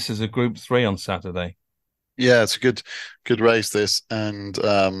 and this is a Group 3 on Saturday. Yeah, it's a good race, this. And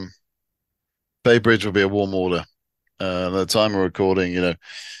Bay Bridge will be a warm order. At the time of recording,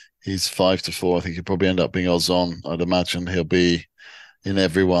 he's 5-4. I think he'll probably end up being odds on. I'd imagine he'll be in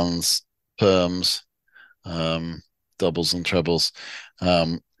everyone's perms, doubles and trebles.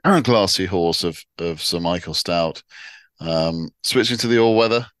 Classy horse of Sir Michael Stout. Switching to the all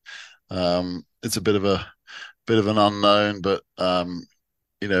weather, it's a bit of an unknown, but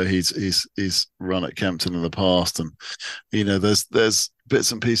he's run at Kempton in the past, and there's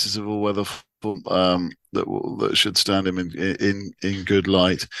bits and pieces of all weather that should stand him in good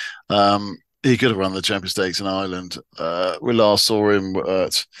light. He could have run the Champion Stakes in Ireland. We last saw him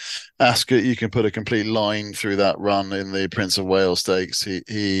at Ascot. You can put a complete line through that run in the Prince of Wales Stakes.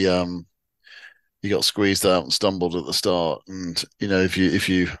 He got squeezed out and stumbled at the start, and if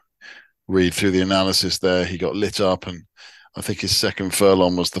you read through the analysis there, he got lit up, and I think his second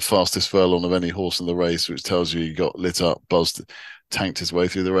furlong was the fastest furlong of any horse in the race, which tells you he got lit up, buzzed, tanked his way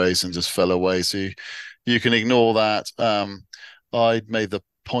through the race and just fell away. So you can ignore that. I'd made the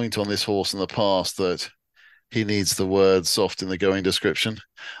point on this horse in the past that he needs the word soft in the going description.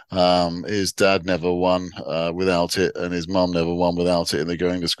 His dad never won without it, and his mum never won without it in the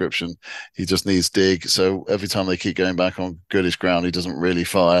going description. He just needs dig. So every time they keep going back on goodish ground, he doesn't really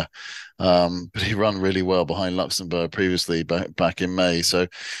fire. But he ran really well behind Luxembourg previously back in May. So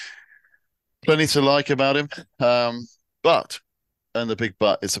plenty to like about him. But, and the big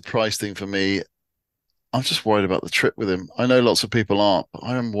but, it's a price thing for me. I'm just worried about the trip with him. I know lots of people aren't, but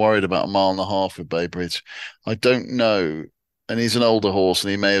I am worried about 1.5 miles with Bay Bridge. I don't know. And he's an older horse,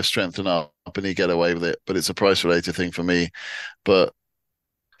 and he may have strengthened up and he'd get away with it, but it's a price related thing for me. But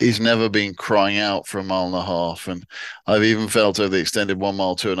he's never been crying out for 1.5 miles. And I've even felt over the extended 1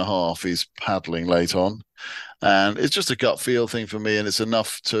 mile, 2.5, he's paddling late on. And it's just a gut feel thing for me. And it's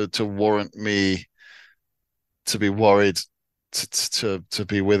enough to warrant me to be worried to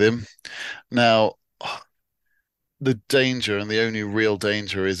be with him. Now, the danger, and the only real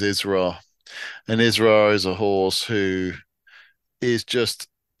danger, is Isra. And Isra is a horse who is just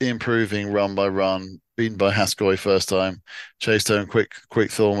improving run by run. Beaten by Haskell first time, chased home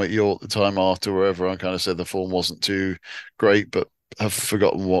quick Thorn at York the time after, where everyone kind of said the form wasn't too great, but have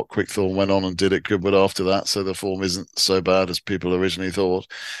forgotten what Quick Thorn went on and did at Goodwood after that, so the form isn't so bad as people originally thought.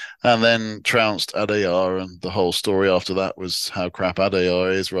 And then trounced Adayar, and the whole story after that was how crap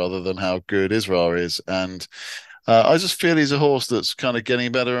Adayar is rather than how good Isra is. And I just feel he's a horse that's kind of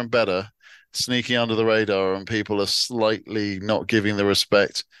getting better and better, sneaking under the radar, and people are slightly not giving the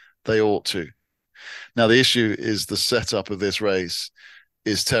respect they ought to. Now, the issue is the setup of this race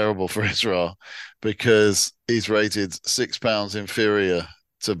is terrible for Israel, because he's rated £6 inferior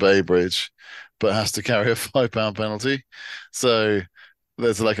to Bay Bridge, but has to carry a £5 penalty. So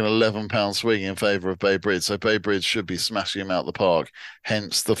there's like an £11 swing in favour of Bay Bridge. So Bay Bridge should be smashing him out the park,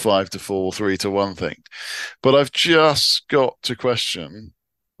 hence the 5-4, 3-1 thing. But I've just got to question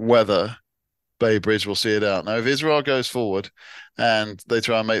whether Bay Bridge will see it out. Now, if Israel goes forward and they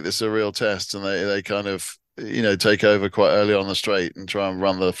try and make this a real test, and they kind of, take over quite early on the straight and try and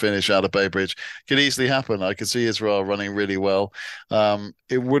run the finish out of Bay Bridge, could easily happen. I could see Israel running really well.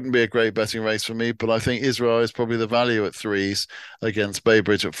 It wouldn't be a great betting race for me, but I think Israel is probably the value at 3s against Bay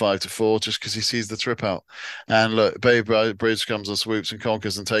Bridge at 5-4, just because he sees the trip out. And look, Bay Bridge comes and swoops and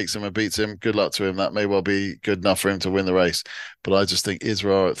conquers and takes him and beats him. Good luck to him. That may well be good enough for him to win the race. But I just think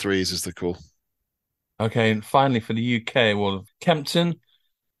Israel at 3s is the call. Okay, and finally for the UK, well, Kempton,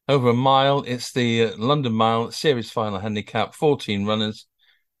 over a mile. It's the London Mile Series Final handicap, 14 runners.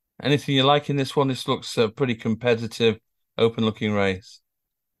 Anything you like in this one? This looks a pretty competitive, open-looking race.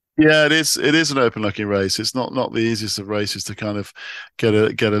 Yeah, it is. It is an open lucky race. It's not the easiest of races to kind of get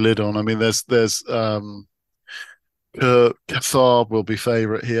a lid on. I mean, Cathar will be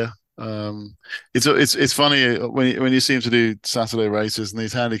favourite here. It's funny when you seem to do Saturday races and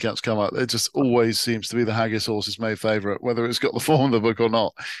these handicaps come up. It just always seems to be the Haggis horse's made favourite, whether it's got the form of the book or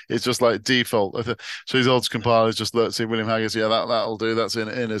not. It's just like default. So his odds compilers just look, see William Haggis. Yeah, that'll do. That's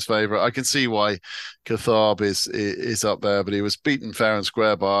in his favourite. I can see why Cathar is up there, but he was beaten fair and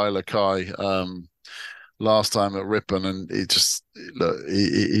square by Isla Kai last time at Ripon, and he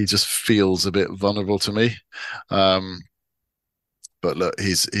just feels a bit vulnerable to me. But look,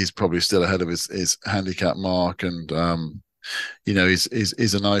 he's probably still ahead of his handicap mark, and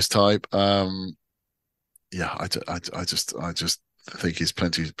he's a nice type. Yeah, I just think he's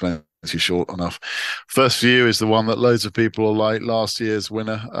plenty short enough. First View is the one that loads of people will like. Last year's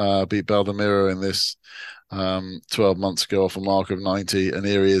winner beat Baldemiro in this 12 months ago off a mark of 90, and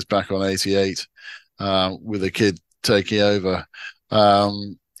here he is back on 88 with a kid taking over.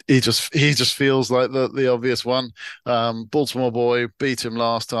 He just feels like the obvious one. Baltimore Boy beat him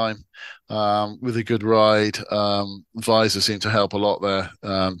last time with a good ride. Visor seemed to help a lot there.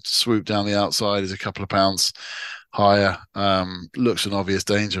 Swoop down the outside is a couple of pounds higher. Looks an obvious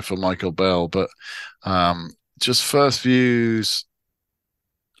danger for Michael Bell, but just First Views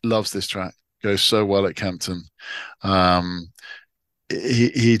loves this track. Goes so well at Kempton.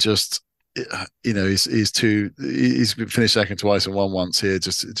 He just he's finished second twice and won once here.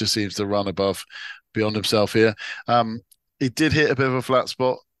 Just seems to run beyond himself here. He did hit a bit of a flat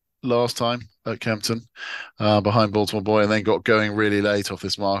spot last time at Kempton behind Baltimore Boy, and then got going really late off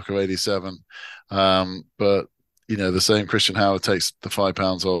this mark of 87. But the same Christian Howard takes the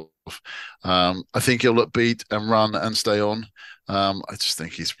 £5 off. I think he'll look beat and run and stay on. I just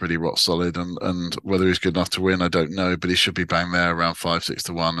think he's pretty rock solid, and whether he's good enough to win, I don't know, but he should be bang there around 5-6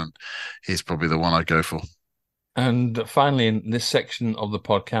 to 1, and he's probably the one I'd go for. And finally, in this section of the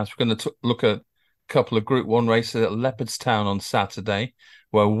podcast, we're going to look at a couple of Group 1 races at Leopardstown on Saturday,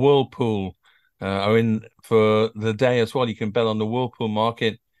 where Whirlpool are in for the day as well. You can bet on the Whirlpool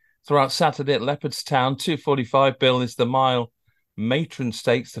market throughout Saturday at Leopardstown. 2:45 bill is the mile Matron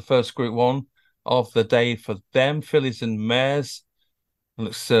Stakes, the first Group 1 of the day for them. Fillies and mares. It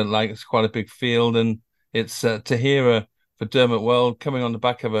looks like it's quite a big field, and it's Tahira for Dermot World coming on the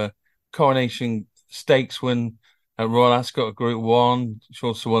back of a Coronation Stakes win at Royal Ascot Group 1. She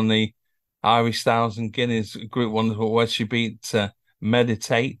also won the Irish Thousand Guineas Group 1 where she beat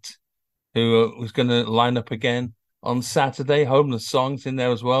Meditate, who was going to line up again on Saturday. Homeless Songs in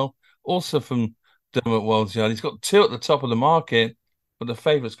there as well, also from Dermot World's yard. He's got two at the top of the market, but the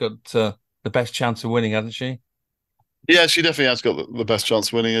favourite's got the best chance of winning, hasn't she? Yeah, she definitely has got the best chance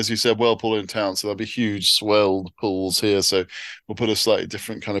of winning. As you said, Whirlpool in town, so there'll be huge swelled pools here. So we'll put a slightly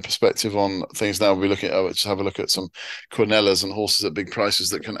different kind of perspective on things now. We'll be looking at just have a look at some Quinellas and horses at big prices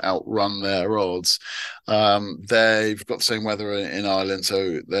that can outrun their odds. They've got the same weather in Ireland,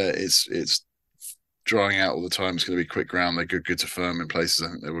 so it's drying out all the time. It's going to be quick ground. They're good to firm in places. I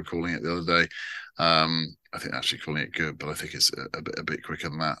think they were calling it the other day. I think actually calling it good, but I think it's a bit quicker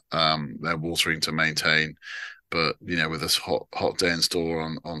than that. They're watering to maintain. But with this hot day in store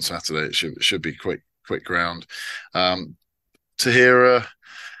on Saturday, it should be quick ground. Tahira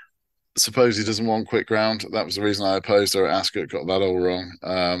supposedly doesn't want quick ground. That was the reason I opposed her at Ascot. Got that all wrong.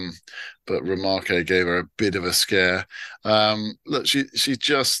 But Remarque gave her a bit of a scare. Look, she's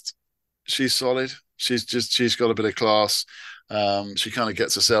solid. She's got a bit of class. She kind of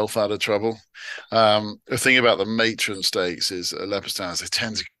gets herself out of trouble. The thing about the Matron Stakes is Leopardstown, they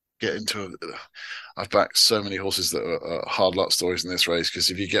tend to get into I've backed so many horses that are hard luck stories in this race, because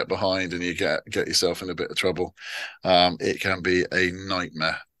if you get behind and you get yourself in a bit of trouble, it can be a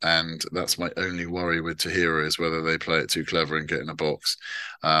nightmare. And that's my only worry with Tahira, is whether they play it too clever and get in a box.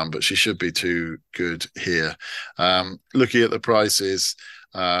 But she should be too good here. Looking at the prices,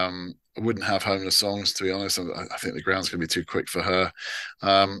 I wouldn't have Homeless Songs, to be honest. I think the ground's going to be too quick for her.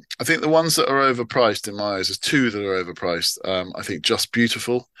 I think the ones that are overpriced in my eyes, there's two that are overpriced. I think Just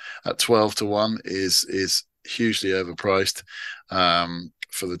Beautiful at 12 to 1 is hugely overpriced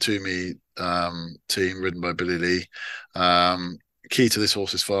for the Toomey team, ridden by Billy Lee. Key to this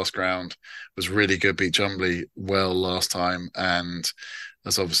horse's fast ground, was really good, beat Jumbly well last time, and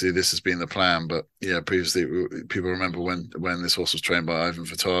that's obviously this has been the plan. But yeah, previously people remember when this horse was trained by Ivan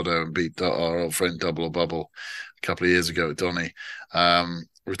Furtado and beat our old friend Double or Bubble a couple of years ago at Donny.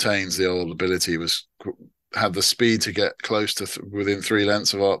 Retains the old ability, had the speed to get close to within 3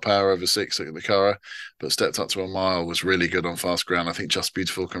 lengths of Art Power over 6 at the Curragh, but stepped up to a mile, was really good on fast ground. I think Just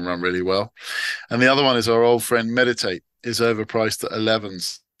Beautiful can run really well. And the other one is our old friend Meditate, is overpriced at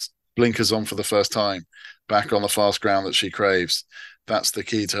 11s. blinkers on for the first time, back on the fast ground that she craves. That's the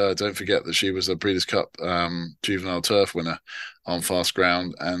key to her. Don't forget that she was a Breeders' Cup juvenile turf winner on fast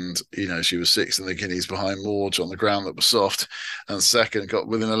ground, and she was sixth in the Guineas behind Morge on the ground that was soft, and second got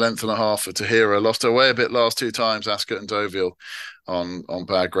within a length and a half for Tahira. Lost her way a bit last two times, Ascot and Deauville, on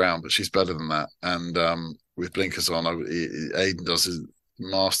bad ground, but she's better than that. And with blinkers on, Aidan does his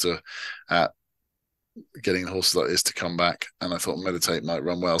master at getting horses like this to come back, and I thought Meditate might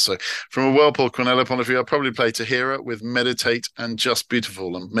run well. So from a well-pulled Quinella point of view, I'd probably play Tahira with Meditate and Just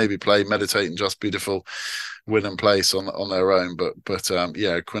Beautiful, and maybe play Meditate and Just Beautiful win and place on their own. But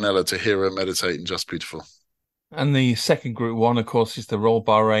Quinella, Tahira, Meditate and Just Beautiful. And the second Group 1, of course, is the Royal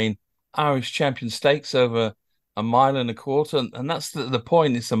Bahrain Irish Champion Stakes over a mile and a quarter, and that's the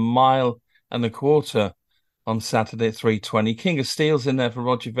point. It's a mile and a quarter on Saturday at 3:20. King of Steel's in there for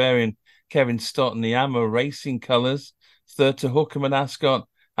Roger Varian, Kevin Stott and the Ammo Racing colours. Third to Hookham and Ascot,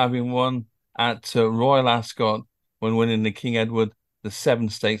 having won at Royal Ascot when winning the King Edward VII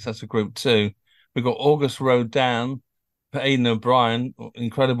Stakes. That's a Group 2. We've got August Road Down for Aidan O'Brien.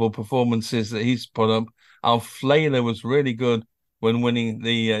 Incredible performances that he's put up. Alf Layla was really good when winning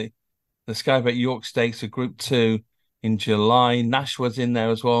the Skybet York Stakes of Group 2 in July. Nash was in there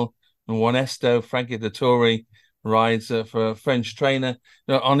as well. And Juan Esto, Frankie Dettori rides for a French trainer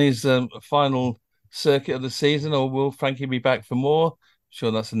on his final circuit of the season, or will Frankie be back for more?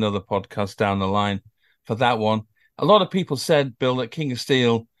 Sure, that's another podcast down the line for that one. A lot of people said, Bill, that King of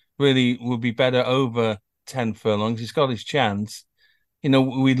Steel really would be better over 10 furlongs. He's got his chance.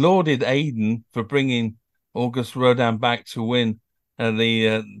 We lauded Aidan for bringing August Rodin back to win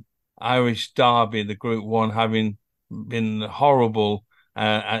the Irish Derby, the Group 1, having been horrible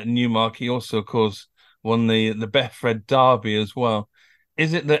at Newmarket. He also, of course, won the Betfred Derby as well.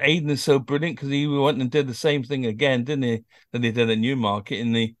 Is it that Aidan is so brilliant because he went and did the same thing again, didn't he, that he did at Newmarket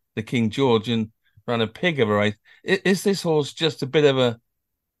in the King George and ran a pig of a race? Is this horse just a bit of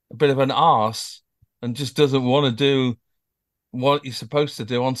an arse and just doesn't want to do what he's supposed to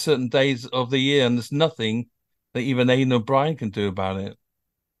do on certain days of the year, and there's nothing that even Aidan O'Brien can do about it?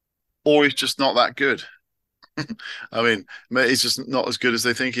 Or he's just not that good. I mean, he's just not as good as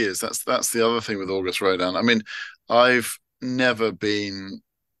they think he is. That's the other thing with August Rodin. I mean, I've never been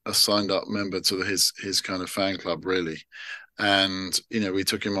a signed up member to his kind of fan club, really. And we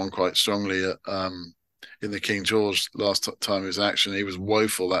took him on quite strongly in the King George last time he was action. He was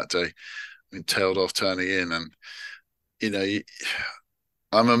woeful that day. I mean, tailed off turning in, and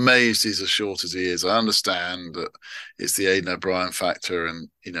I'm amazed he's as short as he is. I understand that it's the Aidan O'Brien factor, and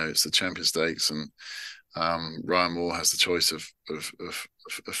it's the Champion Stakes, and Ryan Moore has the choice of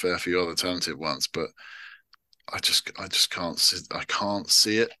a fair few other talented ones, but I just can't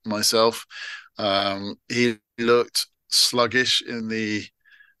see it myself. He looked sluggish in the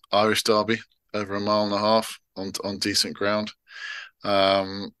Irish Derby over a mile and a half on decent ground.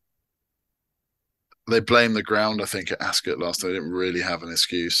 They blamed the ground, I think, at Ascot last time. They didn't really have an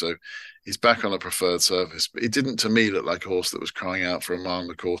excuse, so he's back on a preferred surface. But he didn't, to me, look like a horse that was crying out for a mile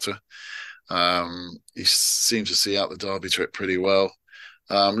and a quarter. He seems to see out the Derby trip pretty well.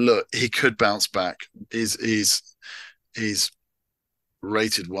 Look, he could bounce back. He's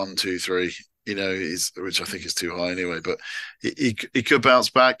rated 1, 2, 3. Which I think is too high anyway. But he could bounce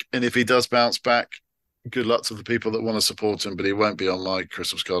back, and if he does bounce back, good luck to the people that want to support him. But he won't be on my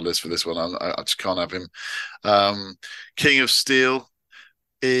Christmas card list for this one. I just can't have him. King of Steel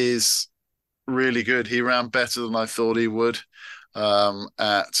is really good. He ran better than I thought he would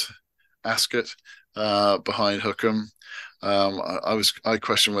at Ascot behind Hookham. I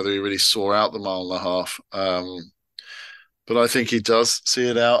question whether he really saw out the mile and a half. But I think he does see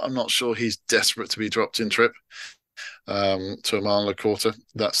it out. I'm not sure he's desperate to be dropped in trip to a mile and a quarter.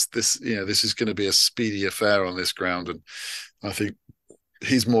 This is going to be a speedy affair on this ground, and I think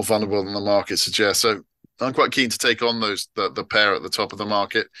he's more vulnerable than the market suggests. So I'm quite keen to take on the pair at the top of the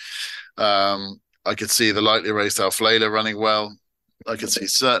market. I could see the lightly raced Alf Layla running well. I can see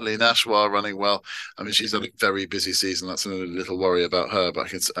certainly Nashwa running well. I mean, she's had a very busy season. That's a little worry about her, but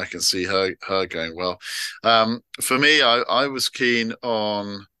I can see her going well. For me, I was keen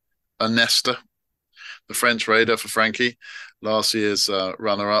on Anesta, the French raider for Frankie, last year's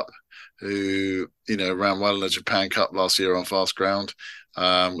runner-up, who ran well in the Japan Cup last year on fast ground.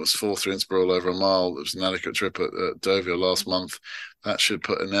 Was fourth for Innsbruck over a mile. It was an adequate trip at Deauville last month. That should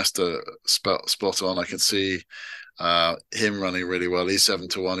put Anesta spot on. I can see him running really well. He's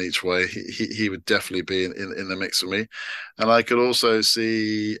 7-1 each way. He would definitely be in the mix for me. And I could also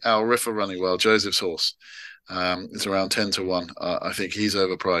see Al Riffa running well, Joseph's horse. It's around 10-1. I think he's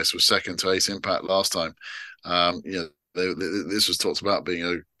overpriced. Was second to Ace Impact last time. this was talked about being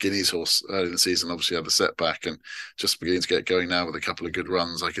a Guineas horse early in the season. Obviously, had a setback and just beginning to get going now with a couple of good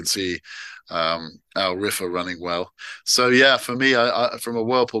runs. I can see Al Riffa running well. So yeah, for me, I from a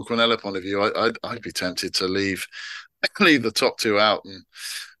Whirlpool Quinella point of view, I'd be tempted to leave the top two out and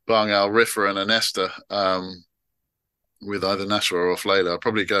bung Al Riffa and Anesta with either Nashua or Flayla. I'd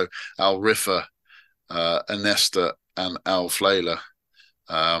probably go Al Riffa, Anesta, and Al Flayla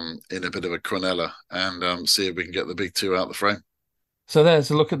in a bit of a Quinella and see if we can get the big two out the frame. So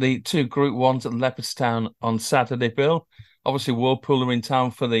there's a look at the two Group 1s at Leopardstown on Saturday, Bill. Obviously, Whirlpool are in town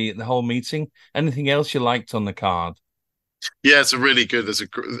for the whole meeting. Anything else you liked on the card? Yeah, it's a really good. There's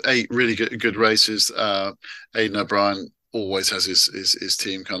 8 really good races. Aidan O'Brien always has his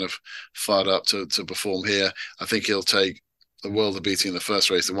team kind of fired up to perform here. I think he'll take the world of beating in the first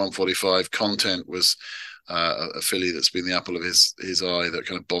race. The 145 Content was a filly that's been the apple of his eye that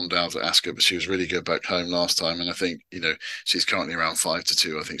kind of bombed out at Ascot, but she was really good back home last time. And I think, she's currently around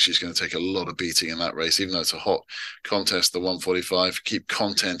 5-2. I think she's going to take a lot of beating in that race, even though it's a hot contest, the 145. Keep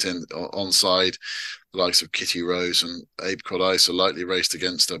Content on side. The likes of Kitty Rose and Apricot Ice are lightly raced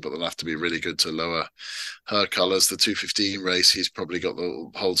against her, but they'll have to be really good to lower her colours. The 215 race, he's probably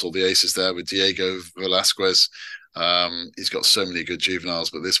holds all the aces there with Diego Velasquez. He's got so many good juveniles,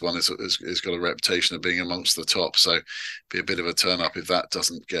 but this one has got a reputation of being amongst the top. So be a bit of a turn up if that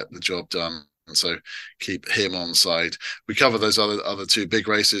doesn't get the job done. And so keep him on side. We cover those other two big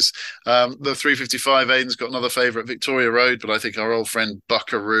races. The 355 Aiden's got another favourite, Victoria Road, but I think our old friend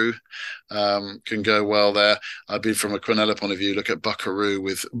Buckaroo can go well there. I'd be from a Quinella point of view, look at Buckaroo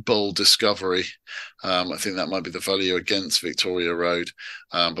with Bold Discovery. I think that might be the value against Victoria Road,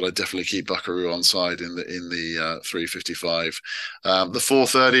 but I definitely keep Buckaroo on side in the 355. The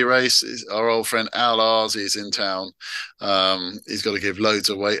 430 race is our old friend Al Arzi is in town. He's got to give loads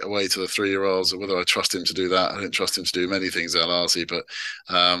of weight away to the 3-year-olds. Whether I trust him to do that, I don't trust him to do many things, Al Arzi, but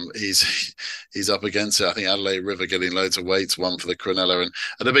he's up against it. I think Adelaide River getting loads of weights, one for the Quinella, and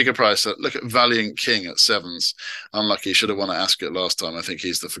at a bigger price. Look at Valiant King at 7s. Unlucky, he should have won at Ascot last time. I think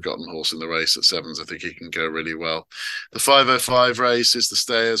he's the forgotten horse in the race at 7s. I think he can go really well. The 505 race is the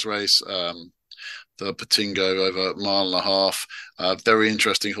Stayers race. The Patingo over a mile and a half. Very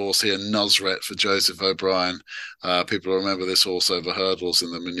interesting horse here, Nuzret for Joseph O'Brien. People remember this horse over hurdles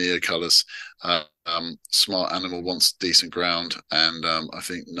in the Munir colours. Smart animal, wants decent ground, and I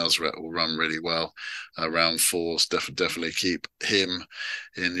think Nuzret will run really well. Round 4s, definitely keep him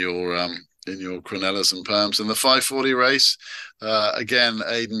in your Quinellas and Perms. And the 540 race, again,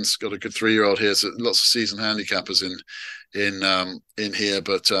 Aiden's got a good 3-year-old here, so lots of season handicappers in here,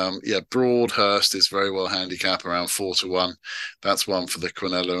 but Broadhurst is very well handicapped around 4-1. That's one for the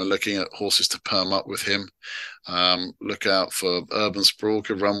Quinella. And looking at horses to perm up with him, look out for Urban Sprawl,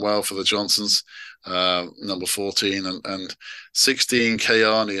 could run well for the Johnsons. Number 14 and 16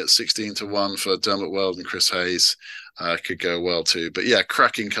 Kayani at 16-1 for Dermot Weld and Chris Hayes could go well too. But yeah,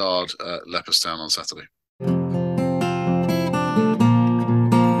 cracking card at Leopardstown on Saturday.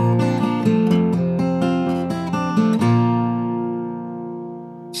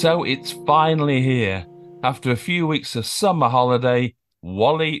 So it's finally here. After a few weeks of summer holiday,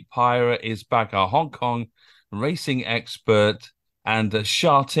 Wally Pyra is back, our Hong Kong racing expert, and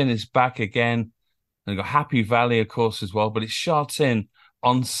Sha Tin is back again. And we've got Happy Valley, of course, as well. But it's Sha Tin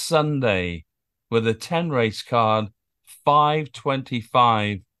on Sunday with a 10-race card,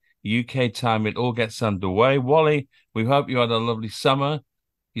 5:25 UK time. It all gets underway. Wally, we hope you had a lovely summer.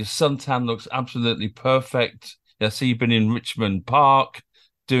 Your suntan looks absolutely perfect. I see you've been in Richmond Park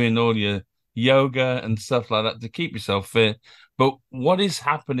doing all your yoga and stuff like that to keep yourself fit. But what is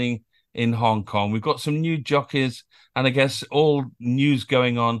happening in Hong Kong? We've got some new jockeys and I guess all news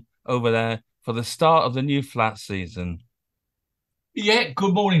going on over there for the start of the new flat season. Yeah,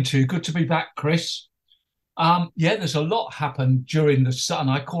 good morning to you. Good to be back, Chris. There's a lot happened during and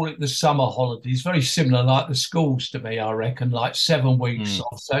I call it the summer holidays, very similar like the schools to me, I reckon, like 7 weeks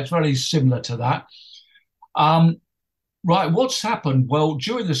off. So it's very similar to that. Right, what's happened? Well,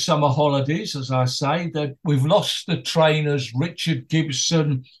 during the summer holidays, as I say, that we've lost the trainers Richard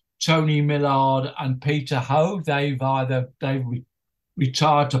Gibson, Tony Millard, and Peter Ho. They've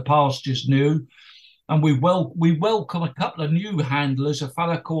retired to pastures new, and we welcome a couple of new handlers. A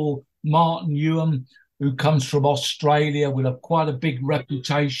fella called Martin Ewan, who comes from Australia with quite a big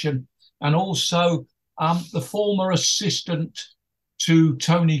reputation, and also the former assistant to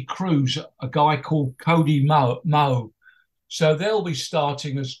Tony Cruz, a guy called Cody Moe. So they'll be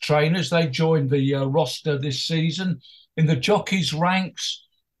starting as trainers. They joined the roster this season. In the jockeys ranks,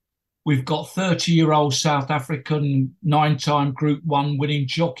 we've got 30-year-old South African 9-time Group 1 winning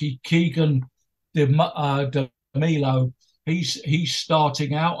jockey Keegan de Milo, he's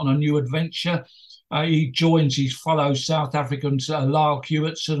starting out on a new adventure. He joins his fellow South Africans, Lyle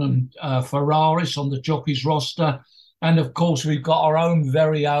Hewitson and Ferraris on the jockeys roster. And of course, we've got our own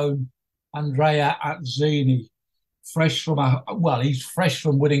very own Andrea Atzini, he's fresh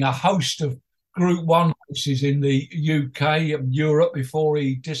from winning a host of Group 1 races in the UK and Europe before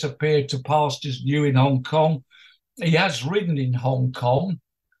he disappeared to pastures new in Hong Kong. He has ridden in Hong Kong.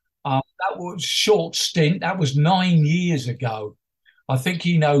 That was a short stint. That was 9 years ago. I think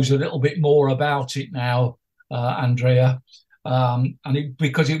he knows a little bit more about it now, Andrea,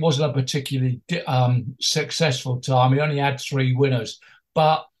 because it wasn't a particularly successful time. He only had 3 winners.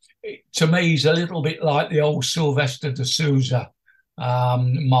 But to me, he's a little bit like the old Sylvester de Souza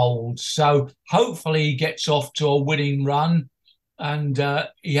mould. So hopefully he gets off to a winning run and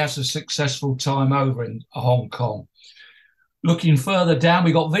he has a successful time over in Hong Kong. Looking further down,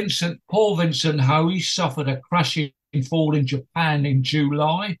 we got Paul Vincent Ho. He suffered a crashing fall in Japan in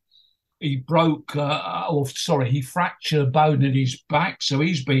July. He he fractured a bone in his back, so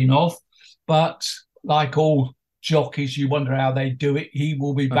he's been off. But like all jockeys, you wonder how they do it. He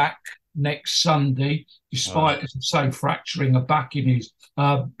will be back next Sunday, despite, as I say, fracturing a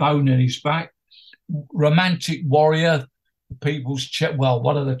bone in his back. Romantic Warrior,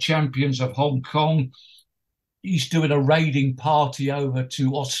 one of the champions of Hong Kong. He's doing a raiding party over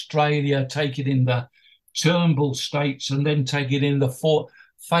to Australia, taking in the Turnbull Stakes and then taking in the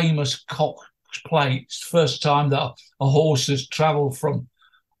famous Cox Plate. First time that a horse has travelled from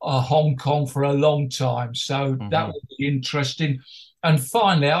Hong Kong for a long time. So that will be interesting. And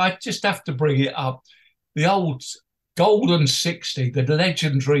finally, I just have to bring it up. The old Golden 60, the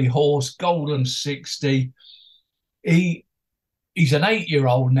legendary horse Golden 60. He's an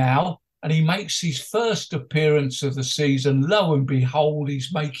 8-year-old now, and he makes his first appearance of the season. Lo and behold,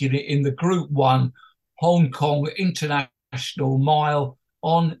 he's making it in the Group 1 Hong Kong International Mile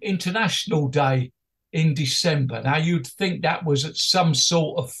on International Day in December. Now, you'd think that was some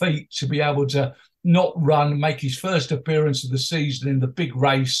sort of feat to be able to not run, make his first appearance of the season in the big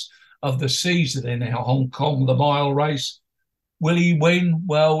race of the season in Hong Kong, the mile race. Will he win?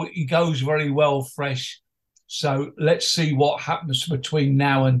 Well, he goes very well fresh. So let's see what happens between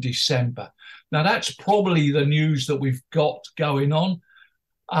now and December. Now, that's probably the news that we've got going on.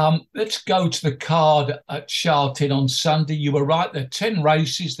 Let's go to the card at Sha Tin on Sunday. You were right, there are 10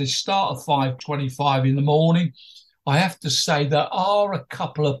 races. They start at 5:25 in the morning. I have to say there are a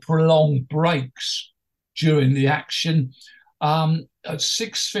couple of prolonged breaks during the action. At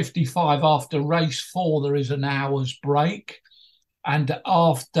 6:55 after race 4, there is an hour's break. And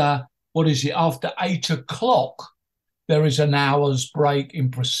after 8 o'clock, there is an hour's break in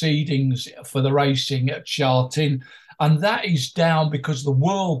proceedings for the racing at Sha Tin. And that is down because the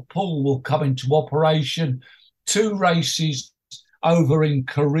Whirlpool will come into operation. 2 races over in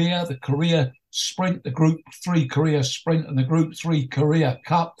Korea, the Korea Sprint, the Group 3 Korea Sprint and the Group 3 Korea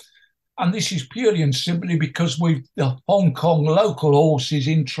Cup. And this is purely and simply because the Hong Kong local horses'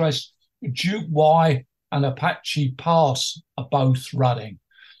 interest, Duke Y and Apache Pass are both running.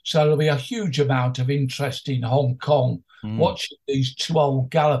 So there'll be a huge amount of interest in Hong Kong, watching these 2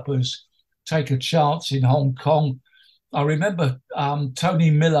 old gallopers take a chance in Hong Kong. I remember Tony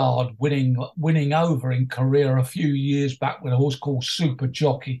Millard winning over in Korea a few years back with a horse called Super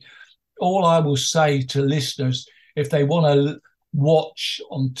Jockey. All I will say to listeners, if they want to watch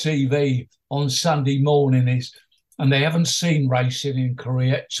on TV on Sunday morning and they haven't seen racing in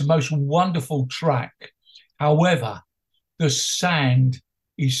Korea, it's the most wonderful track. However, the sand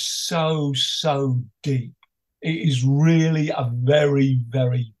is so deep. It is really a very,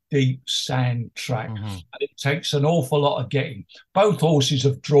 very deep sand track. And it takes an awful lot of getting. Both horses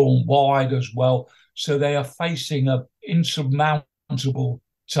have drawn wide as well, so they are facing an insurmountable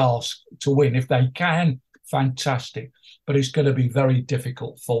task to win. If they can, fantastic, but it's going to be very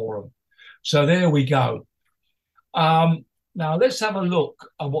difficult for them. So there we go. Now let's have a look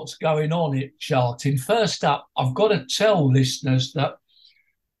at what's going on at Sha Tin. First up, I've got to tell listeners that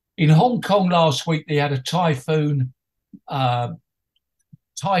in Hong Kong last week they had a Typhoon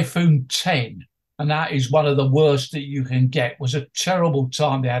 10, and that is one of the worst that you can get. It was a terrible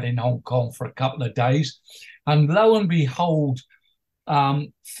time they had in Hong Kong for a couple of days. And lo and behold,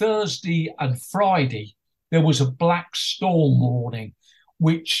 Thursday and Friday, there was a black storm warning,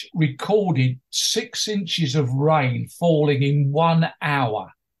 which recorded 6 inches of rain falling in 1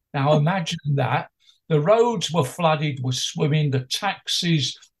 hour. Now imagine that. The roads were flooded with swimming, the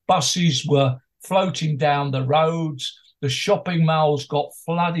taxis, buses were floating down the roads, the shopping malls got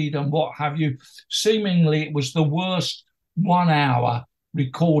flooded and what have you. Seemingly it was the worst 1 hour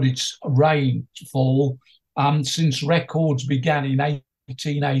recorded rainfall since records began in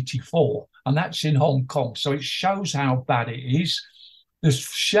 1884, and that's in Hong Kong. So it shows how bad it is. The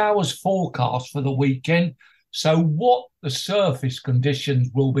showers forecast for the weekend. So what the surface conditions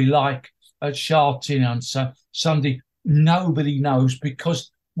will be like at Sha Tin on Sunday, nobody knows,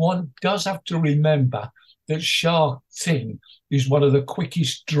 because one does have to remember that Sha Tin is one of the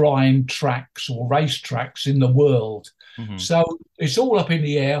quickest drying tracks or race tracks in the world. Mm-hmm. So it's all up in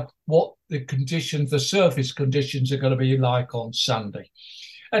the air what the conditions, the surface conditions are going to be like on Sunday.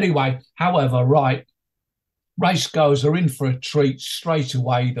 Anyway, however, right, race goers are in for a treat straight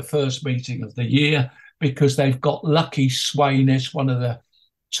away, the first meeting of the year, because they've got Lucky Swainess, one of the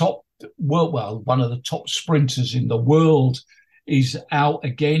top sprinters in the world, is out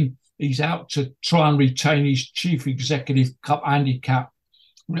again. He's out to try and retain his Chief Executive Cup handicap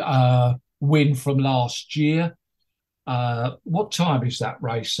win from last year. What time is that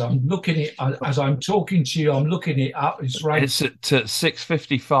race? I'm looking at it as I'm talking to you. I'm looking it up. It's at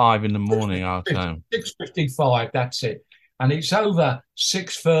 6:55 in the morning our time. 6:55. That's it, and it's over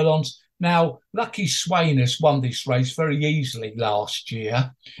 6 furlongs. Now, Lucky Swainess won this race very easily last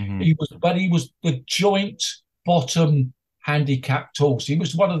year. Mm-hmm. He was the joint bottom handicapped horse. He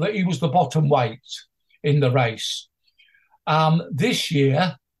was the bottom weight in the race. This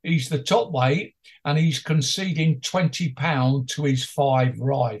year he's the top weight, and he's conceding £20 to his 5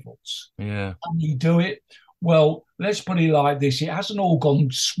 rivals. Yeah. Can he do it? Well, let's put it like this. It hasn't all gone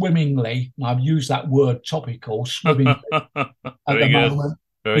swimmingly. I've used that word topical, swimmingly at the moment.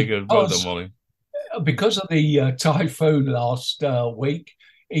 Very good. Well done, Molly. Because of the typhoon last week,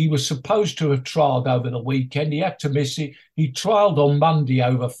 he was supposed to have trialled over the weekend. He had to miss it. He trialled on Monday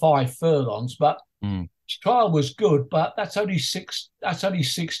over 5 furlongs, but his trial was good. But that's only 6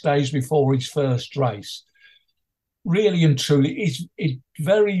 days before his first race. Really and truly, it's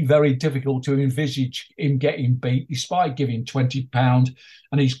very, very difficult to envisage him getting beat, despite giving £20.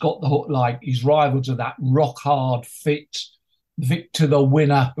 And he's got his rivals are that rock hard, fit Victor the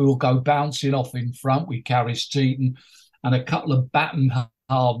winner, who will go bouncing off in front with Caris Teeton, and a couple of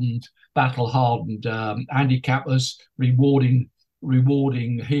battle-hardened handicappers,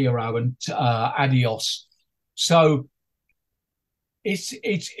 rewarding Hero and Adios. So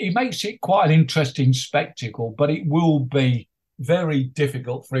it makes it quite an interesting spectacle, but it will be very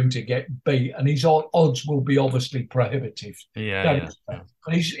difficult for him to get beat, and his odds will be obviously prohibitive. Yeah. But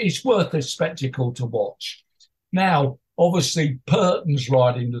it's worth a spectacle to watch. Now, obviously, Purton's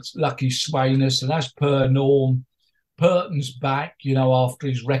riding Lucky Swainess, and as per norm, Purton's back, after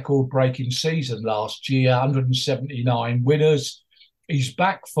his record-breaking season last year, 179 winners. He's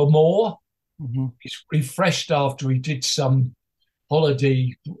back for more. Mm-hmm. He's refreshed after he did some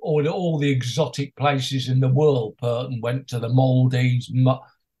holiday, all the exotic places in the world. Purton went to the Maldives,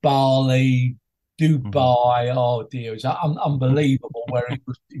 Bali, Dubai. Mm-hmm. Oh, dear, it's unbelievable where he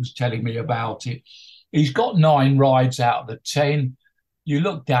was telling me about it. He's got 9 rides out of the 10. You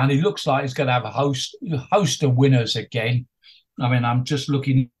look down, he looks like he's going to have a host of winners again. I mean, I'm just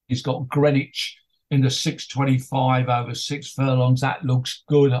looking, he's got Greenwich in the 6:25 over 6 furlongs. That looks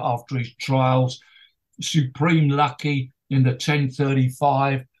good after his trials. Supreme Lucky in the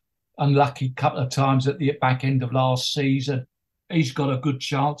 10:35, unlucky a couple of times at the back end of last season. He's got a good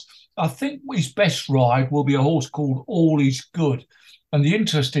chance. I think his best ride will be a horse called All Is Good. And the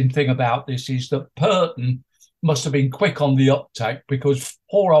interesting thing about this is that Purton must have been quick on the uptake, because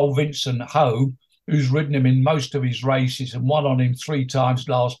poor old Vincent Ho, who's ridden him in most of his races and won on him 3 times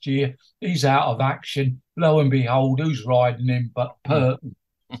last year, he's out of action. Lo and behold, who's riding him but Purton?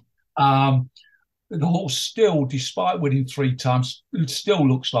 The horse still, despite winning 3 times, it still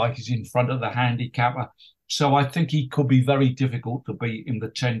looks like he's in front of the handicapper. So I think he could be very difficult to beat in the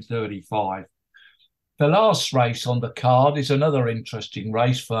 10:35. The last race on the card is another interesting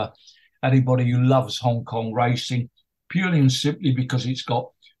race for anybody who loves Hong Kong racing, purely and simply because it's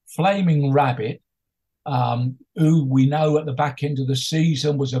got Flaming Rabbit, who we know at the back end of the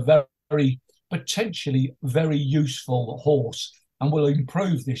season was a potentially very useful horse and will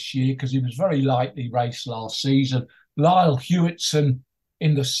improve this year because he was very lightly raced last season. Lyle Hewitson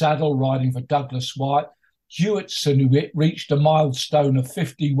in the saddle riding for Douglas White. Hewitson, who reached a milestone of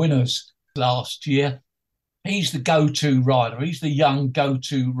 50 winners last year. He's the go-to rider. He's the young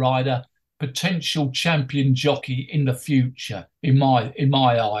go-to rider, potential champion jockey in the future, in my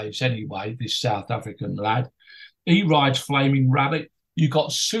eyes anyway, this South African lad. He rides Flaming Rabbit. You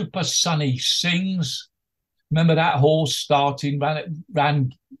got Super Sunny Sings. Remember that horse starting,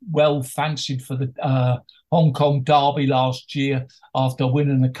 ran well fancied for the Hong Kong Derby last year after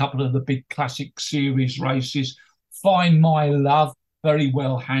winning a couple of the big classic series races. Find My Love, very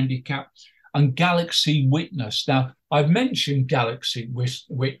well handicapped. and Galaxy Witness. Now, I've mentioned Galaxy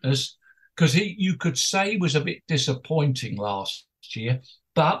Witness because you could say he was a bit disappointing last year,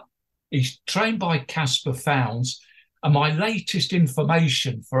 but he's trained by Casper Founds. And my latest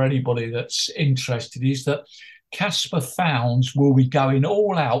information for anybody that's interested is that Casper Founds will be going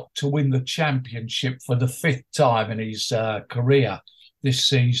all out to win the championship for the 5th time in his career this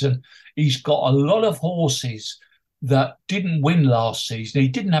season. He's got a lot of horses that didn't win last season. He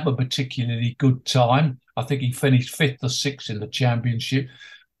didn't have a particularly good time. I think he finished 5th or 6th in the championship.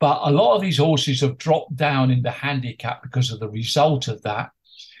 But a lot of these horses have dropped down in the handicap because of the result of that.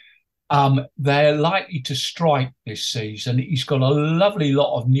 They're likely to strike this season. He's got a lovely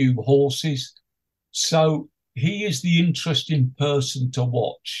lot of new horses. So he is the interesting person to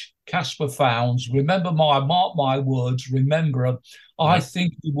watch. Casper Founds, mark my words, remember him. I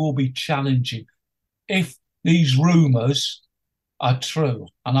think he will be challenging. If these rumours are true,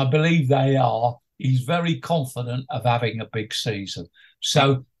 and I believe they are, he's very confident of having a big season.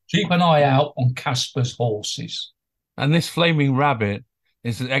 So keep an eye out on Casper's horses. And this Flaming Rabbit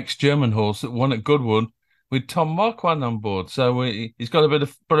is an ex-German horse that won at Goodwood with Tom Marquand on board. So he's got a bit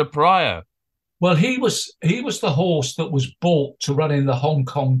of prior. Well, he was the horse that was bought to run in the Hong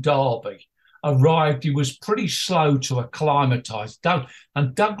Kong Derby. Arrived, he was pretty slow to acclimatise.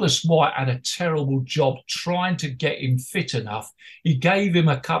 And Douglas White had a terrible job trying to get him fit enough. He gave him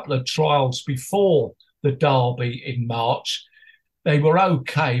a couple of trials before the Derby in March. They were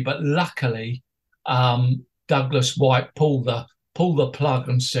okay, but luckily Douglas White pulled the plug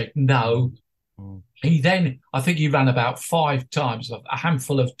and said no. He then, I think he ran about 5 times, a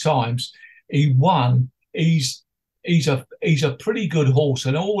handful of times. He won. He's a pretty good horse,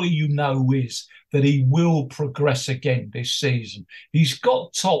 and all you know is that he will progress again this season. He's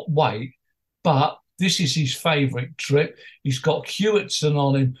got top weight, but this is his favourite trip. He's got Hewitson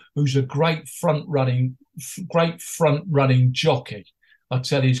on him, who's a great front running jockey. I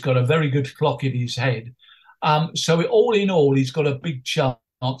tell you, he's got a very good clock in his head. So all in all, he's got a big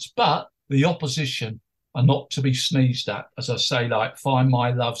chance, but the opposition are not to be sneezed at, as I say, like Find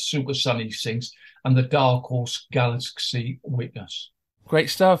My Love, Super Sunny Sings, and the Dark Horse Galaxy Witness. Great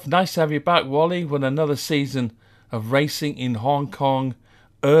stuff. Nice to have you back, Wally, with another season of racing in Hong Kong,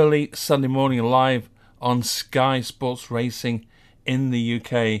 early Sunday morning live on Sky Sports Racing in the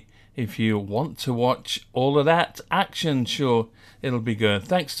UK. If you want to watch all of that action, sure, it'll be good.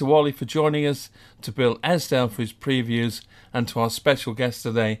 Thanks to Wally for joining us, to Bill Esdale for his previews, and to our special guest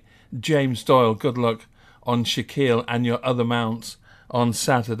today, James Doyle. Good luck on Shaquille and your other mounts on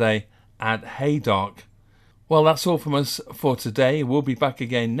Saturday at Haydock. Well, that's all from us for today. We'll be back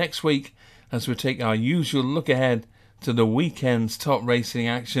again next week as we take our usual look ahead to the weekend's top racing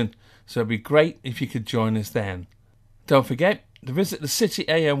action, so it'd be great if you could join us then. Don't forget to visit the City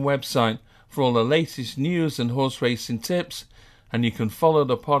AM website for all the latest news and horse racing tips, and you can follow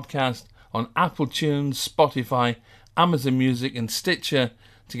the podcast on Apple Tunes, Spotify, Amazon Music and Stitcher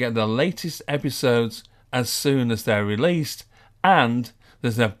to get the latest episodes as soon as they're released. And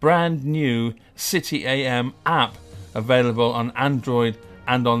there's a brand new City AM app available on Android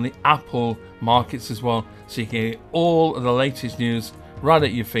and on the Apple markets as well, so you can get all of the latest news right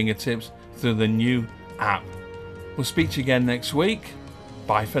at your fingertips through the new app. We'll speak to you again next week.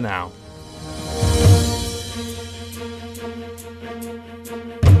 Bye for now.